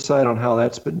insight on how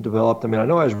that's been developed? I mean, I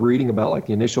know I was reading about like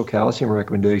the initial calcium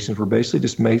recommendations were basically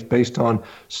just based on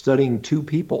studying two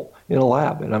people in a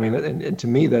lab. And I mean, and to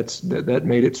me, that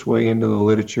made its way into the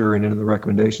literature and into the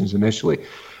recommendations initially.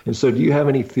 And so do you have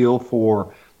any feel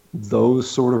for those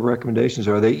sort of recommendations?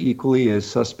 Are they equally as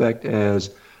suspect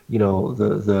as,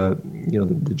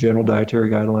 the general dietary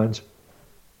guidelines?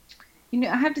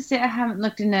 I have to say I haven't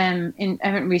looked in them I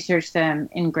haven't researched them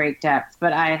in great depth,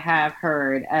 but I have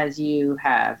heard, as you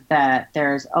have, that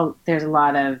there's a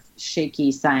lot of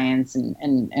shaky science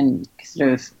and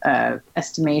sort of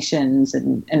estimations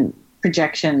and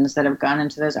projections that have gone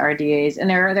into those RDAs, and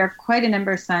there are quite a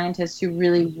number of scientists who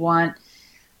really want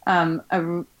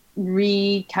a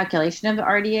recalculation of the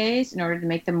RDAs in order to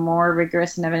make them more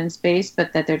rigorous and evidence-based,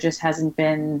 but that there just hasn't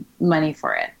been money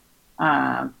for it.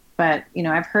 But,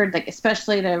 I've heard, like,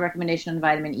 especially the recommendation on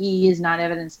vitamin E is not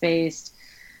evidence-based,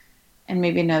 and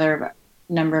maybe another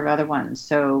number of other ones.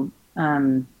 So,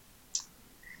 I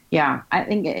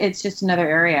think it's just another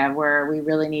area where we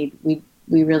really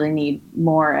need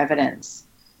more evidence.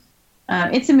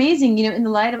 It's amazing, in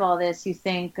the light of all this, you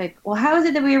think, like, well, how is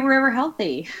it that we were ever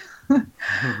healthy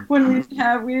when we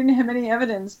didn't have any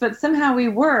evidence? But somehow we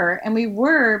were, and we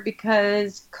were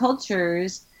because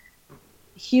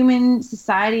human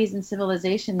societies and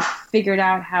civilizations figured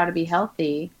out how to be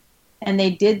healthy, and they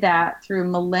did that through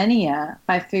millennia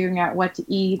by figuring out what to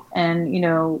eat and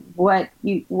what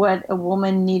a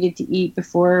woman needed to eat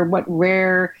before, what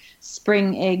rare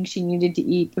spring egg she needed to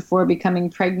eat before becoming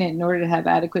pregnant in order to have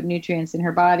adequate nutrients in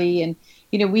her body. And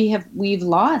we've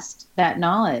lost that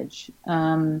knowledge.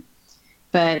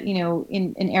 But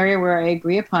in an area where I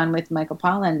agree upon with Michael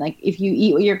Pollan, like if you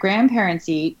eat what your grandparents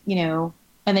eat,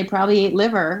 and they probably ate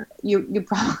liver, you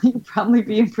probably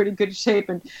be in pretty good shape,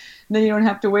 and then you don't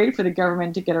have to wait for the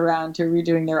government to get around to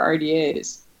redoing their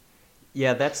RDAs.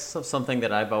 Yeah, that's something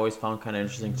that I've always found kind of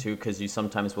interesting too, because you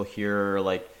sometimes will hear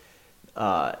like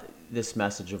this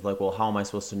message of like, well, how am I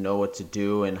supposed to know what to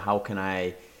do, and how can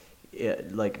I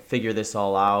like figure this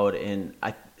all out? And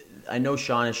I know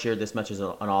Sean has shared this message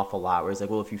an awful lot, where he's like,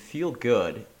 well, if you feel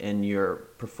good and your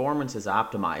performance is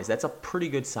optimized, that's a pretty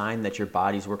good sign that your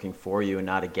body's working for you and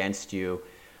not against you.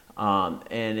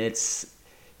 And it's,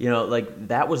 like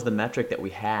that was the metric that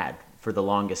we had for the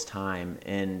longest time.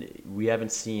 And we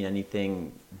haven't seen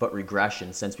anything but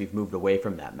regression since we've moved away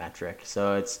from that metric.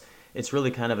 So it's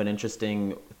really kind of an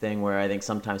interesting thing where I think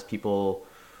sometimes people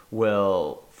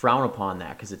will frown upon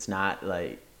that because it's not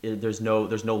like, there's no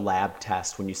lab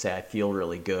test when you say I feel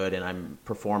really good and I'm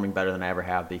performing better than I ever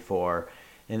have before,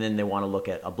 and then they want to look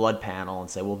at a blood panel and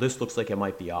say, well, this looks like it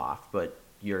might be off, but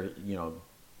you're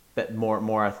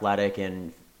more athletic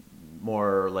and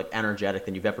more like energetic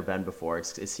than you've ever been before.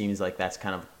 It seems like that's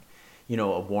kind of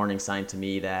a warning sign to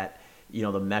me that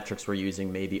the metrics we're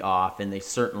using may be off, and they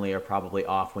certainly are probably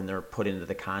off when they're put into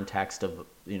the context of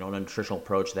a nutritional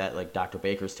approach that like Dr.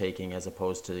 Baker's taking as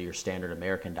opposed to your standard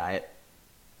American diet.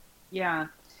 Yeah,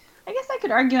 I guess I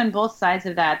could argue on both sides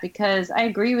of that, because I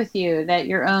agree with you that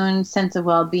your own sense of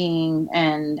well-being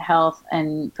and health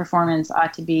and performance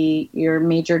ought to be your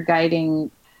major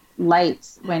guiding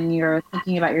lights when you're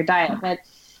thinking about your diet. But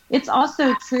it's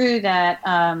also true that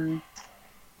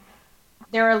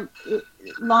there are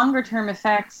longer-term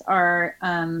effects are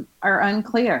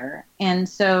unclear, and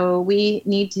so we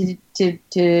need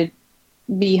to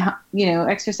be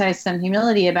exercise some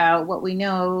humility about what we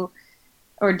know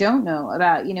or don't know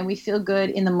about. We feel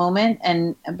good in the moment,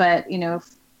 but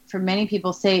for many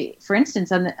people, say for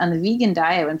instance on the vegan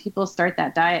diet, when people start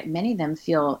that diet, many of them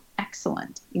feel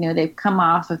excellent. They've come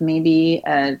off of maybe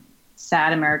a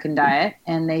sad American diet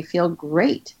and they feel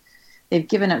great. They've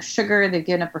given up sugar, they've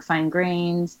given up refined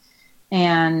grains,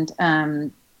 and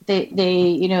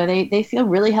they feel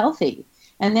really healthy.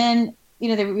 And then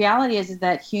the reality is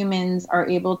that humans are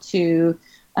able to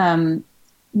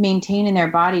maintain in their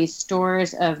bodies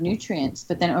stores of nutrients,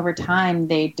 but then over time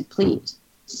they deplete.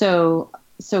 So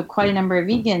quite a number of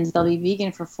vegans, they'll be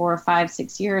vegan for 4 or 5,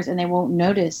 6 years, and they won't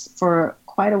notice for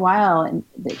quite a while, and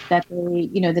that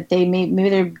they maybe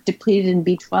they're depleted in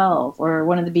B12 or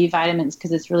one of the B vitamins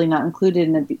because it's really not included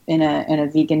in a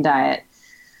vegan diet.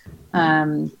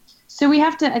 So we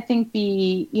have to, I think,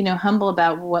 be humble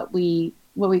about what we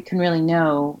what we can really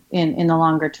know in the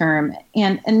longer term,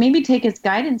 and maybe take as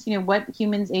guidance, what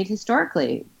humans ate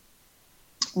historically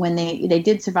when they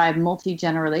did survive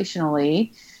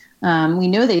multi-generationally. We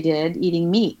know they did,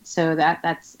 eating meat, so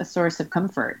that's a source of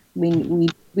comfort.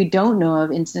 We don't know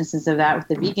of instances of that with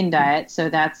the vegan diet, so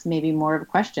that's maybe more of a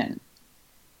question.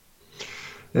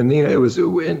 And Nina, it was,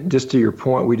 and just to your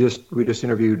point, we just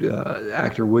interviewed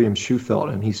actor William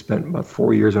Shufelt, and he spent about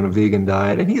 4 years on a vegan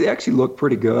diet, and he actually looked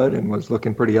pretty good and was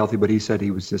looking pretty healthy, but he said he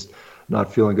was just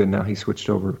not feeling good. Now he switched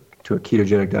over to a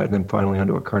ketogenic diet and then finally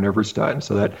onto a carnivorous diet. And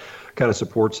so that kind of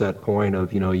supports that point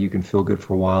of, you can feel good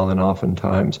for a while, and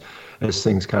oftentimes as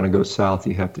things kind of go south,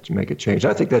 you have to make a change.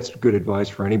 I think that's good advice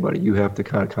for anybody. You have to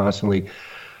kind of constantly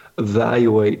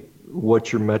evaluate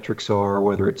what your metrics are,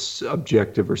 whether it's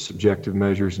objective or subjective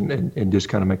measures, and just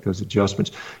kind of make those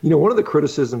adjustments. One of the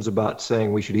criticisms about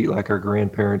saying we should eat like our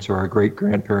grandparents or our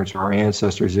great-grandparents or our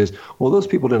ancestors is, well, those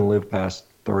people didn't live past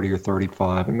 30 or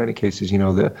 35. In many cases,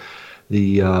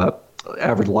 the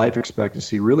average life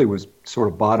expectancy really was sort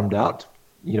of bottomed out,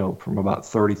 from about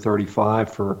 30,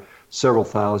 35 for several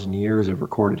thousand years of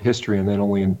recorded history, and then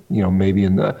only in, maybe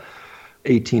in the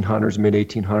 1800s, mid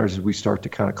 1800s, as we start to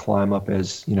kind of climb up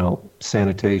as,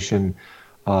 sanitation,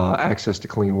 access to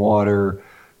clean water,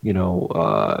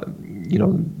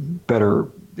 better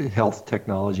health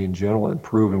technology in general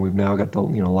improve, and we've now got the,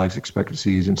 life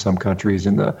expectancies in some countries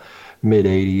in the mid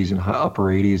 80s and upper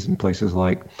 80s in places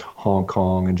like Hong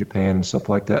Kong and Japan and stuff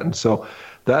like that. And so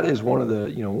that is one of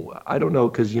the, I don't know,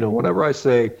 because, whenever I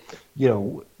say,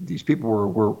 these people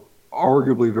were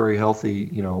arguably very healthy,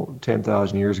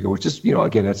 10,000 years ago, which is,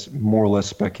 again, that's more or less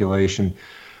speculation.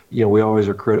 We always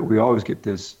get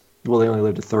this, well, they only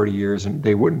lived to 30 years and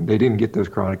they didn't get those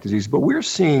chronic diseases. But we're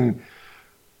seeing,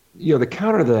 the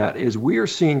counter to that is we are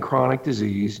seeing chronic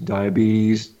disease,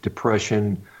 diabetes,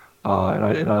 depression,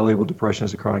 and I label depression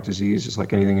as a chronic disease, just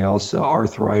like anything else,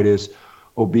 arthritis,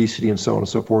 obesity, and so on and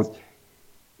so forth,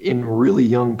 in really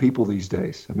young people these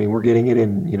days. I mean, we're getting it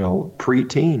in,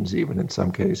 pre-teens even in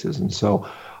some cases. And so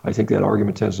I think that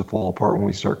argument tends to fall apart when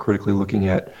we start critically looking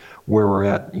at where we're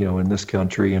at, in this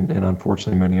country and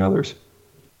unfortunately many others.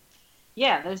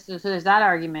 Yeah, there's that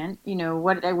argument.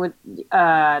 What I would,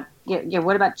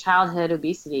 what about childhood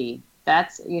obesity?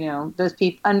 That's, those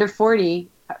people under 40,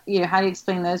 how do you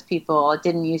explain those people? It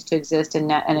didn't used to exist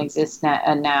and exists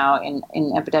now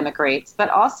in epidemic rates. But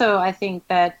also, I think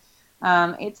that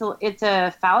it's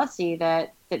a fallacy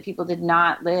that people did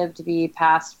not live to be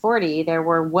past 40. There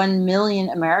were 1 million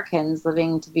Americans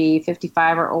living to be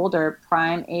 55 or older,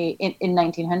 prime age in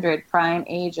 1900, prime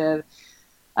age of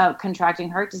contracting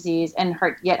heart disease, and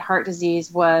yet heart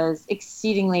disease was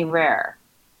exceedingly rare.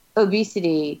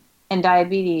 Obesity and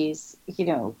diabetes,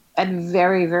 at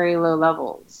very, very low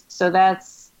levels. So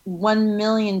that's 1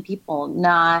 million people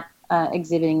not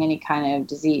exhibiting any kind of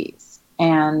disease.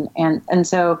 And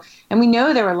we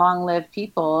know there were long-lived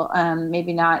people,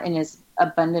 maybe not in as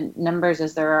abundant numbers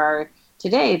as there are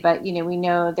today, but we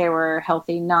know there were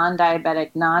healthy,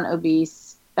 non-diabetic,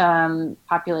 non-obese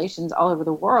populations all over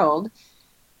the world.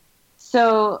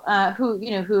 So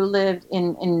who lived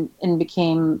and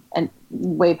became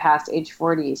way past age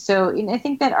 40. So I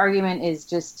think that argument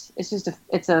is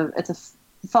a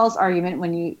false argument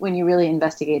when you really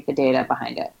investigate the data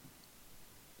behind it.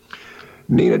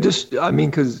 Nina,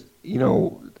 because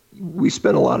we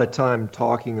spend a lot of time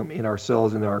talking in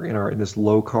ourselves in this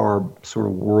low carb sort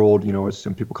of world. As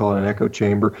some people call it, an echo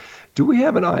chamber. Do we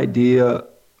have an idea?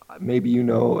 Maybe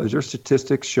is there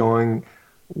statistics showing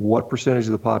what percentage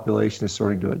of the population is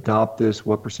starting to adopt this?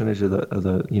 What percentage of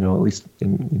the at least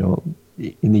in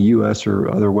the U.S. or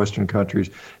other Western countries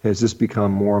has this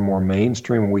become more and more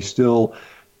mainstream? And we still,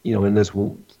 in this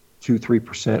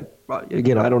 2-3%.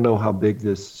 Again, I don't know how big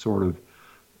this sort of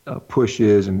push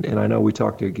is, and I know we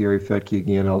talked to Gary Fettke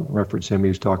again. I'll reference him. He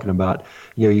was talking about,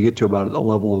 you get to about a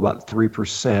level of about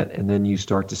 3%, and then you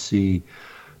start to see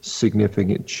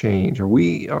significant change.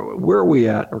 where are we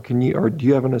at, or do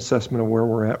you have an assessment of where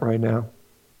we're at right now?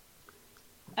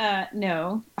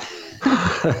 No.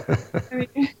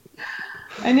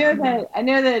 I know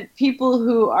that people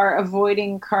who are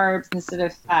avoiding carbs instead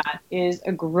of fat is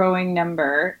a growing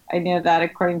number. I know that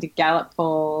according to Gallup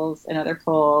polls and other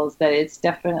polls that it's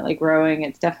definitely growing.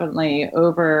 It's definitely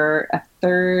over a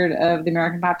third of the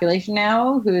American population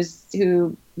now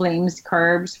who blames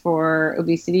carbs for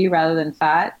obesity rather than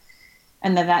fat,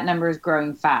 and that number is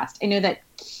growing fast. I know that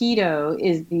keto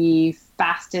is the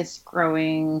fastest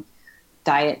growing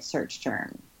diet search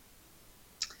term.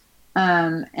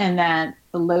 And that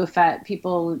the low-fat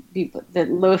the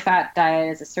low-fat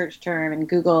diet is a search term, and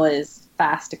Google is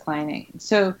fast declining.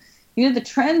 So, the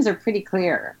trends are pretty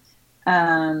clear.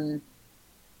 And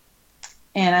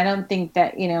I don't think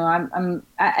that,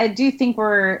 I do think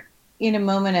we're in a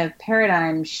moment of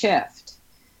paradigm shift.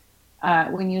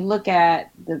 When you look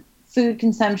at the food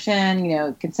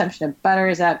consumption, consumption of butter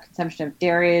is up, consumption of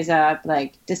dairy is up,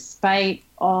 like despite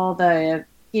all the,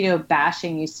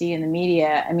 bashing you see in the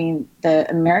media, I mean, the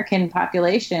American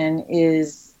population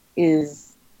is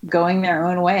going their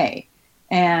own way.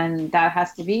 And that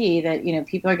has to be that,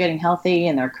 people are getting healthy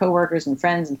and their coworkers and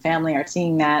friends and family are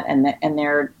seeing that and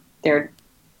they're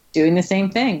doing the same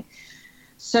thing.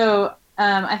 So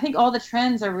I think all the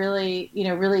trends are really,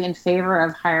 really in favor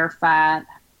of higher fat,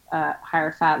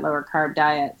 lower carb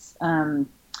diets. And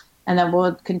then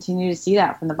we'll continue to see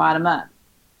that from the bottom up.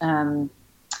 And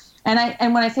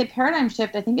when I say paradigm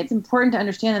shift, I think it's important to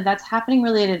understand that that's happening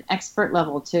really at an expert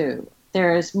level too.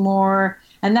 There's more,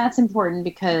 and that's important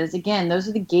because, again, those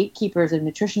are the gatekeepers of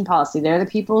nutrition policy. They're the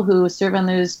people who serve on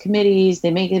those committees.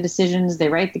 They make the decisions. They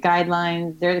write the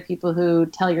guidelines. They're the people who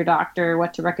tell your doctor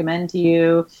what to recommend to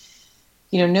you.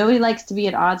 Nobody likes to be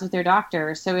at odds with their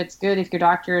doctor. So it's good if your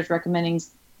doctor is recommending,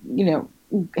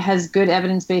 has good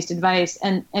evidence-based advice.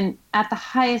 And at the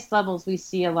highest levels, we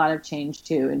see a lot of change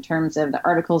too, in terms of the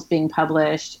articles being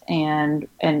published and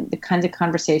the kinds of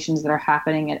conversations that are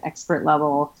happening at expert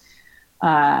level.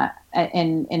 And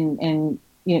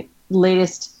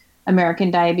latest American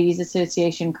Diabetes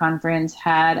Association conference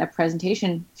had a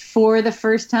presentation for the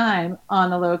first time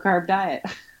on the low carb diet.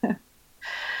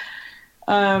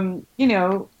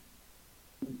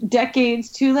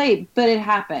 Decades too late, but it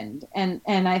happened. And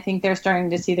I think they're starting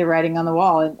to see the writing on the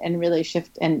wall and really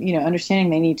shift and,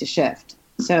 understanding they need to shift.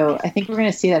 So I think we're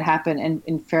going to see that happen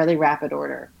in fairly rapid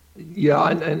order. Yeah.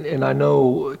 And I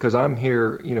know, because I'm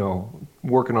here,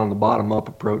 working on the bottom up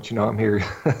approach, I'm here,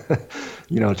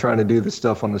 trying to do the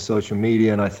stuff on the social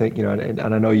media. And I think, and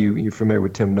I know you're familiar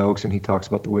with Tim Noakes, and he talks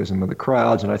about the wisdom of the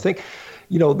crowds. And I think,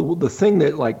 the thing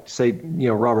that, like, say,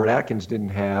 Robert Atkins didn't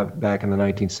have back in the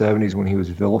 1970s when he was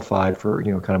vilified for,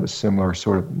 kind of a similar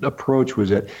sort of approach, was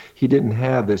that he didn't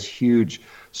have this huge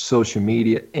social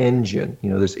media engine,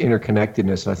 this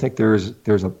interconnectedness. And I think there's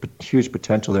a huge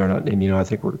potential there. And I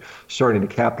think we're starting to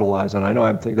capitalize on it. I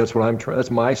know that's what I'm trying,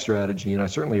 that's my strategy. And I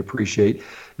certainly appreciate,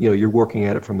 you're working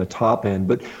at it from the top end.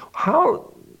 But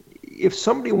if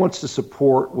somebody wants to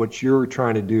support what you're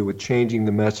trying to do with changing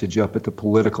the message up at the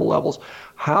political levels,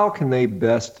 how can they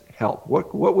best help?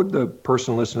 What would the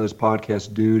person listening to this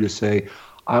podcast do to say,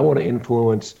 I want to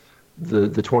influence the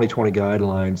 2020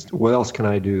 guidelines? What else can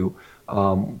I do?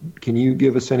 Can you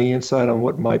give us any insight on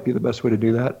what might be the best way to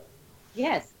do that?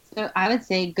 Yes. So I would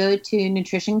say go to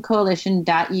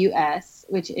nutritioncoalition.us,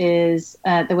 which is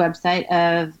the website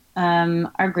of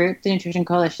our group, the Nutrition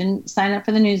Coalition. Sign up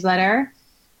for the newsletter.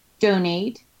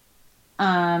 Donate,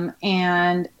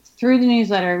 and through the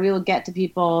newsletter, we will get to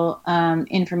people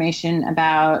information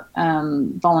about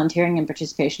volunteering and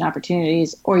participation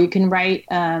opportunities. Or you can write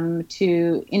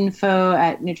to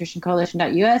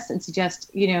info@nutritioncoalition.us and suggest,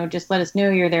 just let us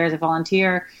know you're there as a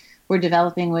volunteer. We're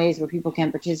developing ways where people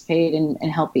can participate and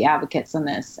help be advocates on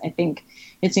this. I think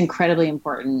it's incredibly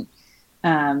important.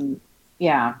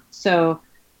 So.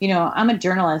 I'm a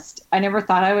journalist. I never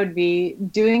thought I would be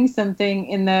doing something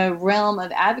in the realm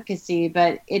of advocacy,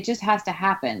 but it just has to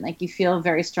happen. Like, I feel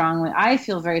very strongly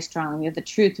that the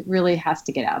truth really has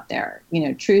to get out there.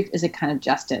 Truth is a kind of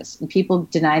justice, and people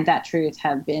denied that truth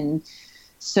have been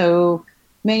so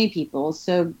many people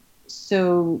so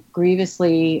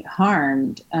grievously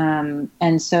harmed.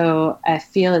 And so I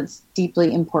feel it's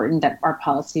deeply important that our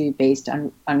policy be based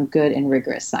on good and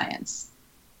rigorous science.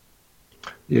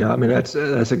 Yeah, I mean, that's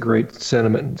a great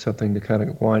sentiment and something to kind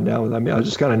of wind down with. I mean, I was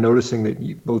just kind of noticing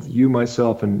that both you,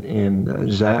 myself,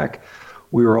 and Zach,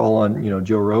 we were all on,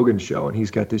 Joe Rogan's show, and he's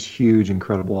got this huge,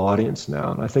 incredible audience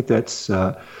now. And I think that's,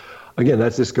 again,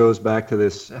 that just goes back to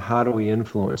this, how do we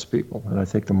influence people? And I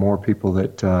think the more people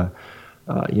that,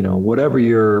 whatever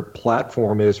your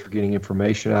platform is for getting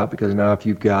information out, because now if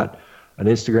you've got an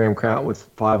Instagram account with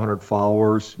 500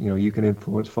 followers, you can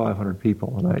influence 500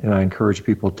 people. And I encourage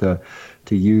people to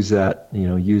use that,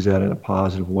 use that in a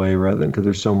positive way rather than, because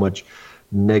there's so much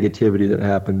negativity that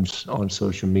happens on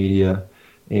social media.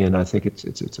 And I think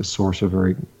it's a source of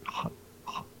a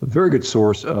very good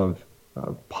source of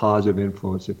positive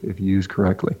influence if used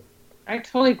correctly. I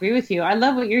totally agree with you. I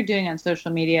love what you're doing on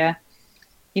social media.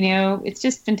 It's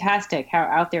just fantastic how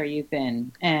out there you've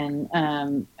been, and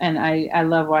I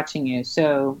love watching you.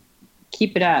 So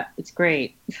keep it up. It's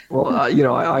great. Well,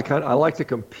 I like to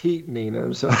compete,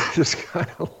 Nina. So I just kind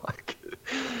of like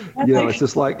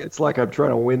It's like I'm trying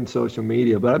to win social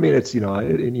media, but I mean, it's,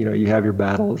 you have your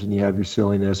battles and you have your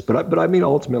silliness, but I mean,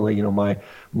 ultimately,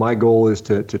 my goal is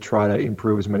to try to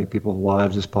improve as many people's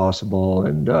lives as possible.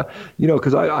 And,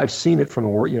 because I've seen it from the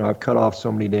work, I've cut off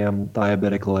so many damn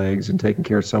diabetic legs and taken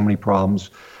care of so many problems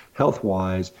health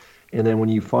wise. And then when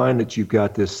you find that you've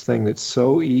got this thing that's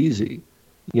so easy,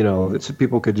 that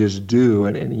people could just do,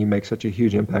 and you make such a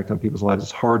huge impact on people's lives,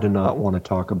 it's hard to not want to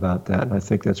talk about that. And I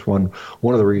think that's one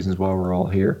of the reasons why we're all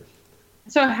here.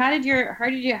 So how did your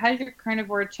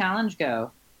carnivore challenge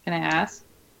go? Can I ask?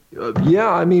 Yeah,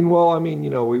 I mean,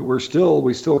 we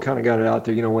still kind of got it out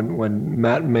there. When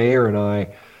Matt Mayer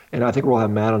and I think we'll have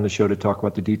Matt on the show to talk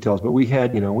about the details. But we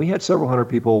had several hundred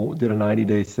people did a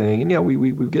 90-day thing, and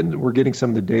we're getting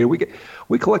some of the data.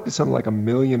 We collected something like 1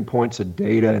 million points of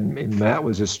data, and Matt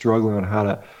was just struggling on how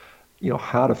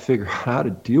to figure out how to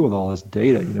deal with all this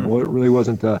data. It really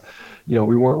wasn't we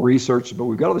weren't researched, but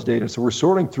we've got all this data, so we're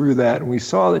sorting through that, and we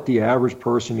saw that the average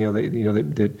person,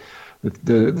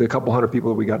 the couple hundred people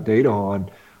that we got data on,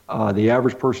 the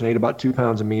average person ate about 2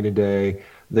 pounds of meat a day.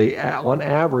 On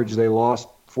average, they lost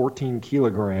 14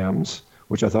 kilograms,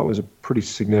 which I thought was pretty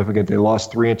significant. They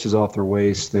lost 3 inches off their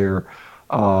waist. Their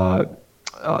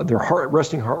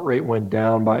resting heart rate went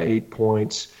down by 8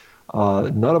 points.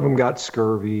 None of them got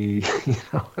scurvy.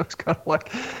 It's kind of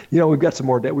like, we've got some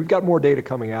more data. We've got more data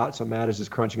coming out, so Matt is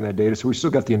just crunching that data. So we still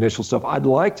got the initial stuff. I'd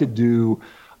like to do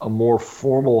a more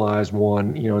formalized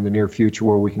one, in the near future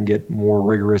where we can get more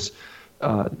rigorous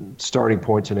starting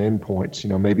points and end points.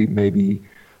 Maybe.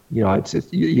 You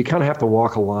kind of have to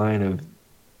walk a line of,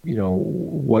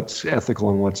 what's ethical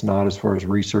and what's not as far as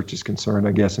research is concerned,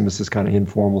 I guess. And this is kind of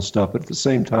informal stuff. But at the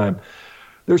same time,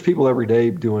 there's people every day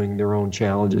doing their own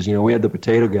challenges. We had the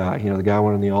potato guy. The guy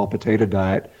went on the all potato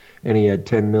diet, and he had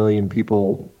 10 million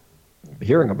people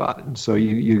hearing about it. And so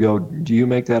you go, do you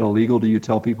make that illegal? Do you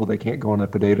tell people they can't go on a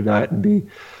potato diet and be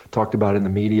talked about in the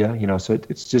media? So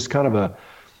it's just kind of a,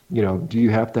 do you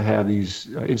have to have these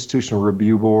institutional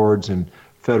review boards and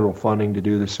federal funding to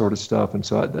do this sort of stuff? And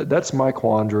so that's my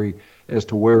quandary as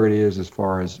to where it is as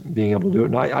far as being able to do it.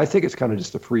 And I think it's kind of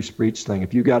just a free speech thing.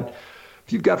 If you've got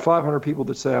 500 people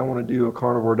that say, I want to do a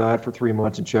carnivore diet for 3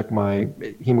 months and check my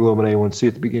hemoglobin A1C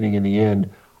at the beginning and the end,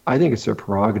 I think it's their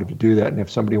prerogative to do that. And if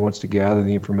somebody wants to gather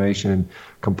the information and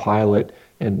compile it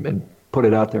and put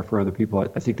it out there for other people,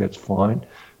 I think that's fine.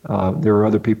 There are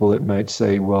other people that might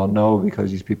say, well, no,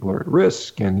 because these people are at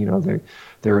risk, and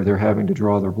they're having to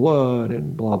draw their blood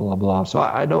and blah blah blah. So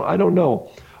I don't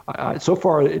know. So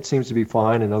far, it seems to be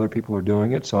fine, and other people are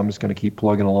doing it. So I'm just going to keep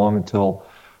plugging along until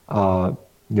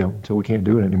we can't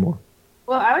do it anymore.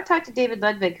 Well, I would talk to David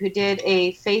Ludwig, who did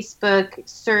a Facebook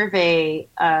survey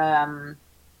on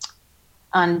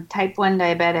type 1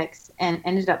 diabetics and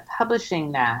ended up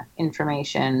publishing that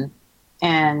information.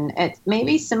 And it's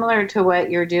maybe similar to what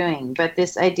you're doing, but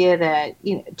this idea that,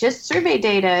 just survey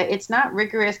data, it's not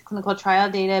rigorous clinical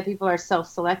trial data. People are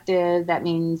self-selected. That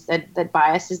means that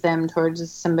biases them towards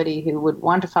somebody who would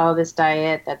want to follow this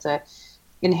diet. That's a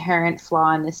inherent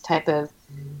flaw in this type of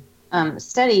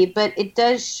study. But it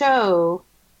does show,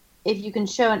 if you can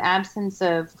show an absence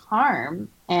of harm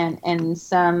and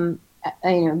some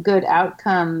good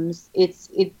outcomes,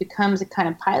 it becomes a kind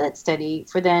of pilot study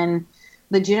for then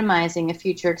legitimizing a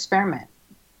future experiment,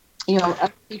 a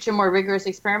future more rigorous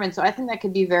experiment. So I think that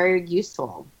could be very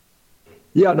useful.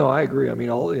 Yeah, no, I agree. I mean,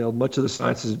 much of the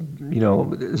science is,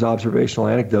 is observational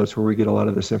anecdotes where we get a lot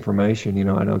of this information.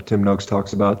 I know Tim Noakes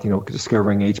talks about,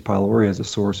 discovering H. pylori as a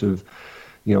source of,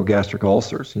 gastric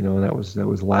ulcers, and that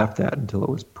was laughed at until it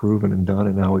was proven and done.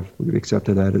 And now we've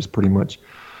accepted that as pretty much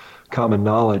common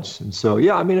knowledge. And so,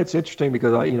 yeah, I mean, it's interesting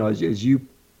because as you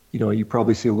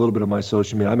probably see a little bit of my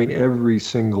social media. I mean, every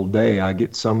single day I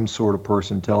get some sort of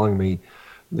person telling me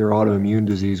their autoimmune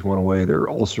disease went away, their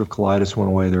ulcerative colitis went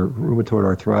away, their rheumatoid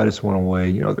arthritis went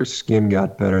away, their skin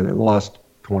got better, they lost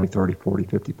 20, 30, 40,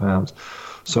 50 pounds,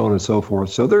 so on and so forth.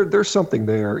 So there's something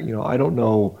there. I don't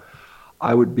know.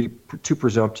 I would be too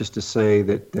presumptuous to say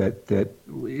that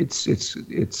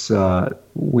it's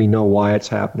we know why it's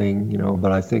happening,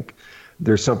 but I think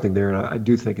there's something there, and I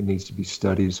do think it needs to be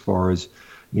studied as far as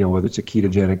whether it's a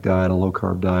ketogenic diet, a low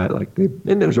carb diet,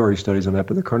 and there's already studies on that,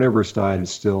 but the carnivorous diet is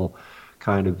still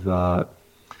kind of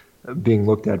being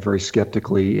looked at very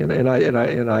skeptically, and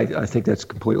I think that's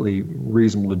completely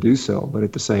reasonable to do so. But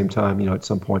at the same time, at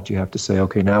some point you have to say,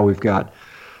 okay, now we've got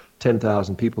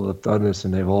 10,000 people that have done this,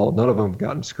 and none of them have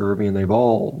gotten scurvy, and they've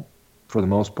all, for the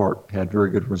most part, had very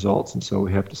good results. And so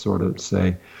we have to sort of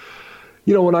say,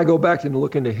 When I go back and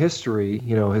look into history,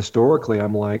 historically,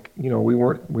 I'm like, we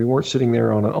weren't sitting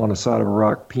there on a side of a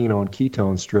rock peeing on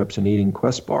ketone strips and eating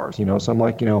Quest bars, So I'm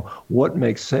like, what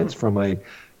makes sense from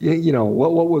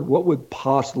what would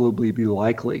possibly be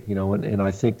likely, and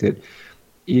I think that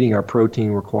eating our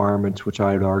protein requirements, which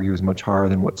I'd argue is much higher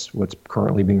than what's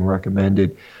currently being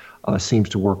recommended, seems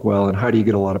to work well. And how do you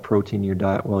get a lot of protein in your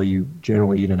diet? Well, you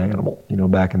generally eat an animal,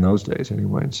 back in those days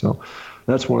anyway. And so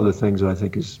that's one of the things that I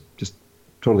think is just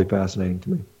totally fascinating to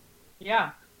me.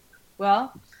 Yeah.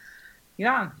 Well,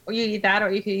 yeah. Or you eat that,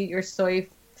 or you could eat your soy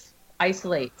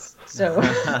isolates. So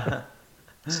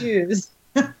choose.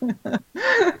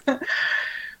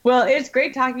 Well, it's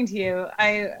great talking to you.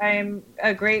 I'm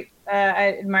a great,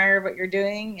 I admire what you're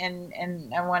doing,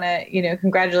 and I want to,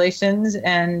 congratulations,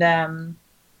 and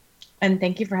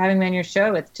thank you for having me on your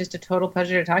show. It's just a total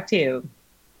pleasure to talk to you.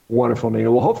 Wonderful,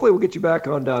 Nina. Well, hopefully we'll get you back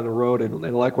on down the road, and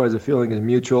likewise, the feeling is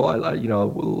mutual.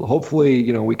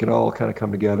 Hopefully, we can all kind of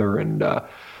come together and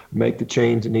make the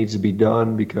change that needs to be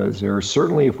done, because there are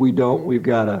certainly, if we don't, we've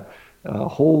got a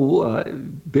whole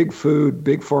big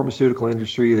pharmaceutical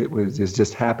industry that is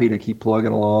just happy to keep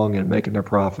plugging along and making their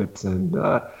profits, and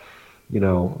going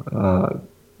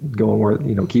where,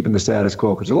 keeping the status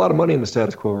quo, because there's a lot of money in the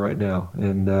status quo right now,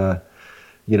 and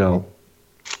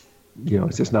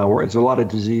it's just not worth. There's a lot of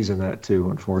disease in that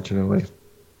too, unfortunately.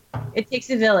 It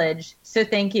takes a village, so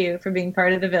thank you for being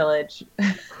part of the village.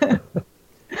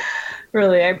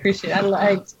 Really, I appreciate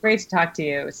it. It's great to talk to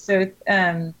you.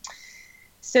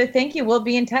 So thank you. We'll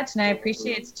be in touch, and I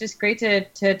appreciate it. It's just great to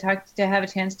have a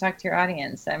chance to talk to your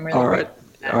audience. I'm really all right.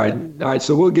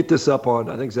 So we'll get this up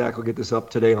I think Zach will get this up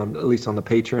today at least on the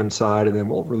Patreon side, and then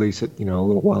we'll release it, a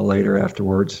little while later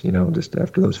afterwards, just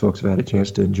after those folks have had a chance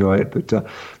to enjoy it. But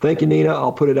thank you, Nina.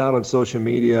 I'll put it out on social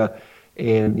media,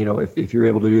 and, if you're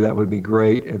able to do that, would be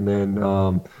great. And then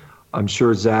I'm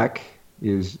sure Zach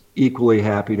is equally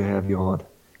happy to have you on.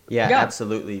 Yeah,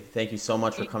 absolutely. Thank you so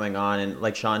much for coming on. And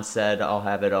like Sean said, I'll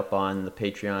have it up on the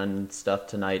Patreon stuff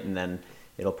tonight, and then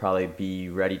it'll probably be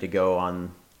ready to go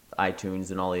on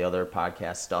iTunes and all the other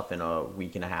podcast stuff in a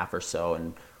week and a half or so,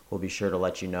 and we'll be sure to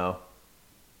let you know.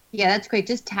 Yeah, that's great.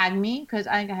 Just tag me, because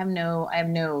I have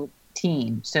no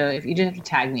team. So if you just have to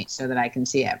tag me so that I can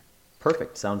see it.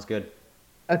 Perfect. Sounds good.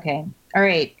 Okay. All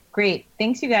right. Great.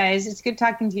 Thanks, you guys. It's good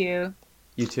talking to you.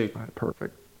 You too. All right,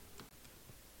 perfect.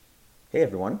 Hey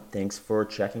everyone, thanks for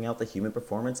checking out the Human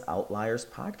Performance Outliers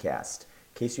podcast. In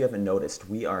case you haven't noticed,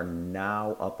 we are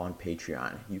now up on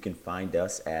Patreon. You can find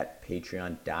us at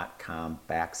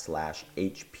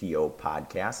patreon.com/HPO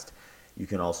podcast. You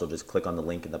can also just click on the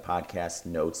link in the podcast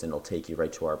notes, and it'll take you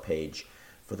right to our page.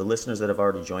 For the listeners that have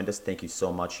already joined us, thank you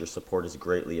so much. Your support is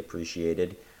greatly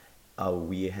appreciated.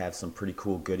 We have some pretty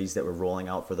cool goodies that we're rolling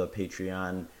out for the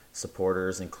Patreon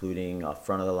supporters, including a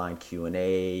front-of-the-line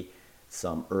Q&A,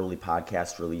 some early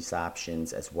podcast release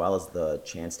options, as well as the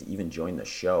chance to even join the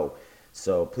show.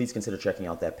 So please consider checking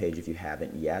out that page if you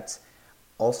haven't yet.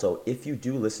 Also, if you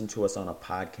do listen to us on a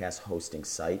podcast hosting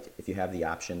site, if you have the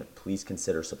option, please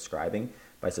consider subscribing.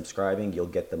 By subscribing, you'll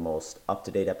get the most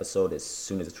up-to-date episode as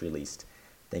soon as it's released.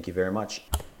 Thank you very much.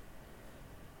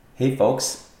 Hey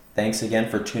folks, thanks again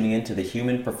for tuning in to the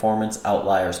Human Performance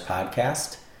Outliers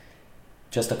podcast.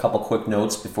 Just a couple quick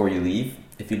notes before you leave.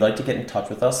 If you'd like to get in touch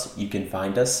with us, you can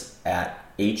find us at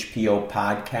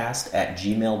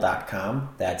hpopodcast@gmail.com.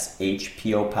 That's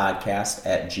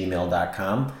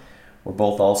hpopodcast@gmail.com. We're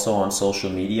both also on social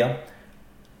media.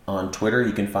 On Twitter,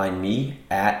 you can find me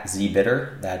at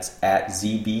zbitter. That's at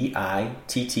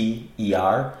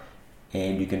ZBITTER.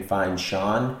 And you can find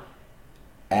Sean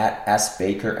at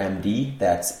SBakerMD.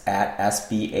 That's at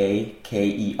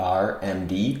SBAKERMD.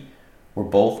 We're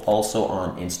both also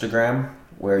on Instagram,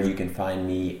 where you can find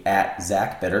me at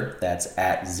ZachBitter. That's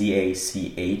at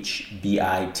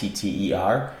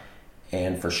ZACHBITTER.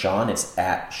 And for Sean, it's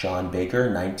at Sean Baker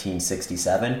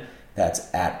 1967.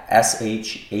 That's at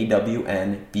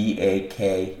SHAWNBAKER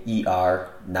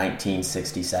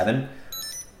 1967.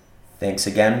 Thanks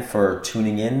again for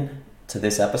tuning in to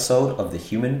this episode of the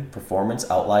Human Performance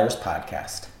Outliers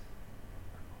podcast.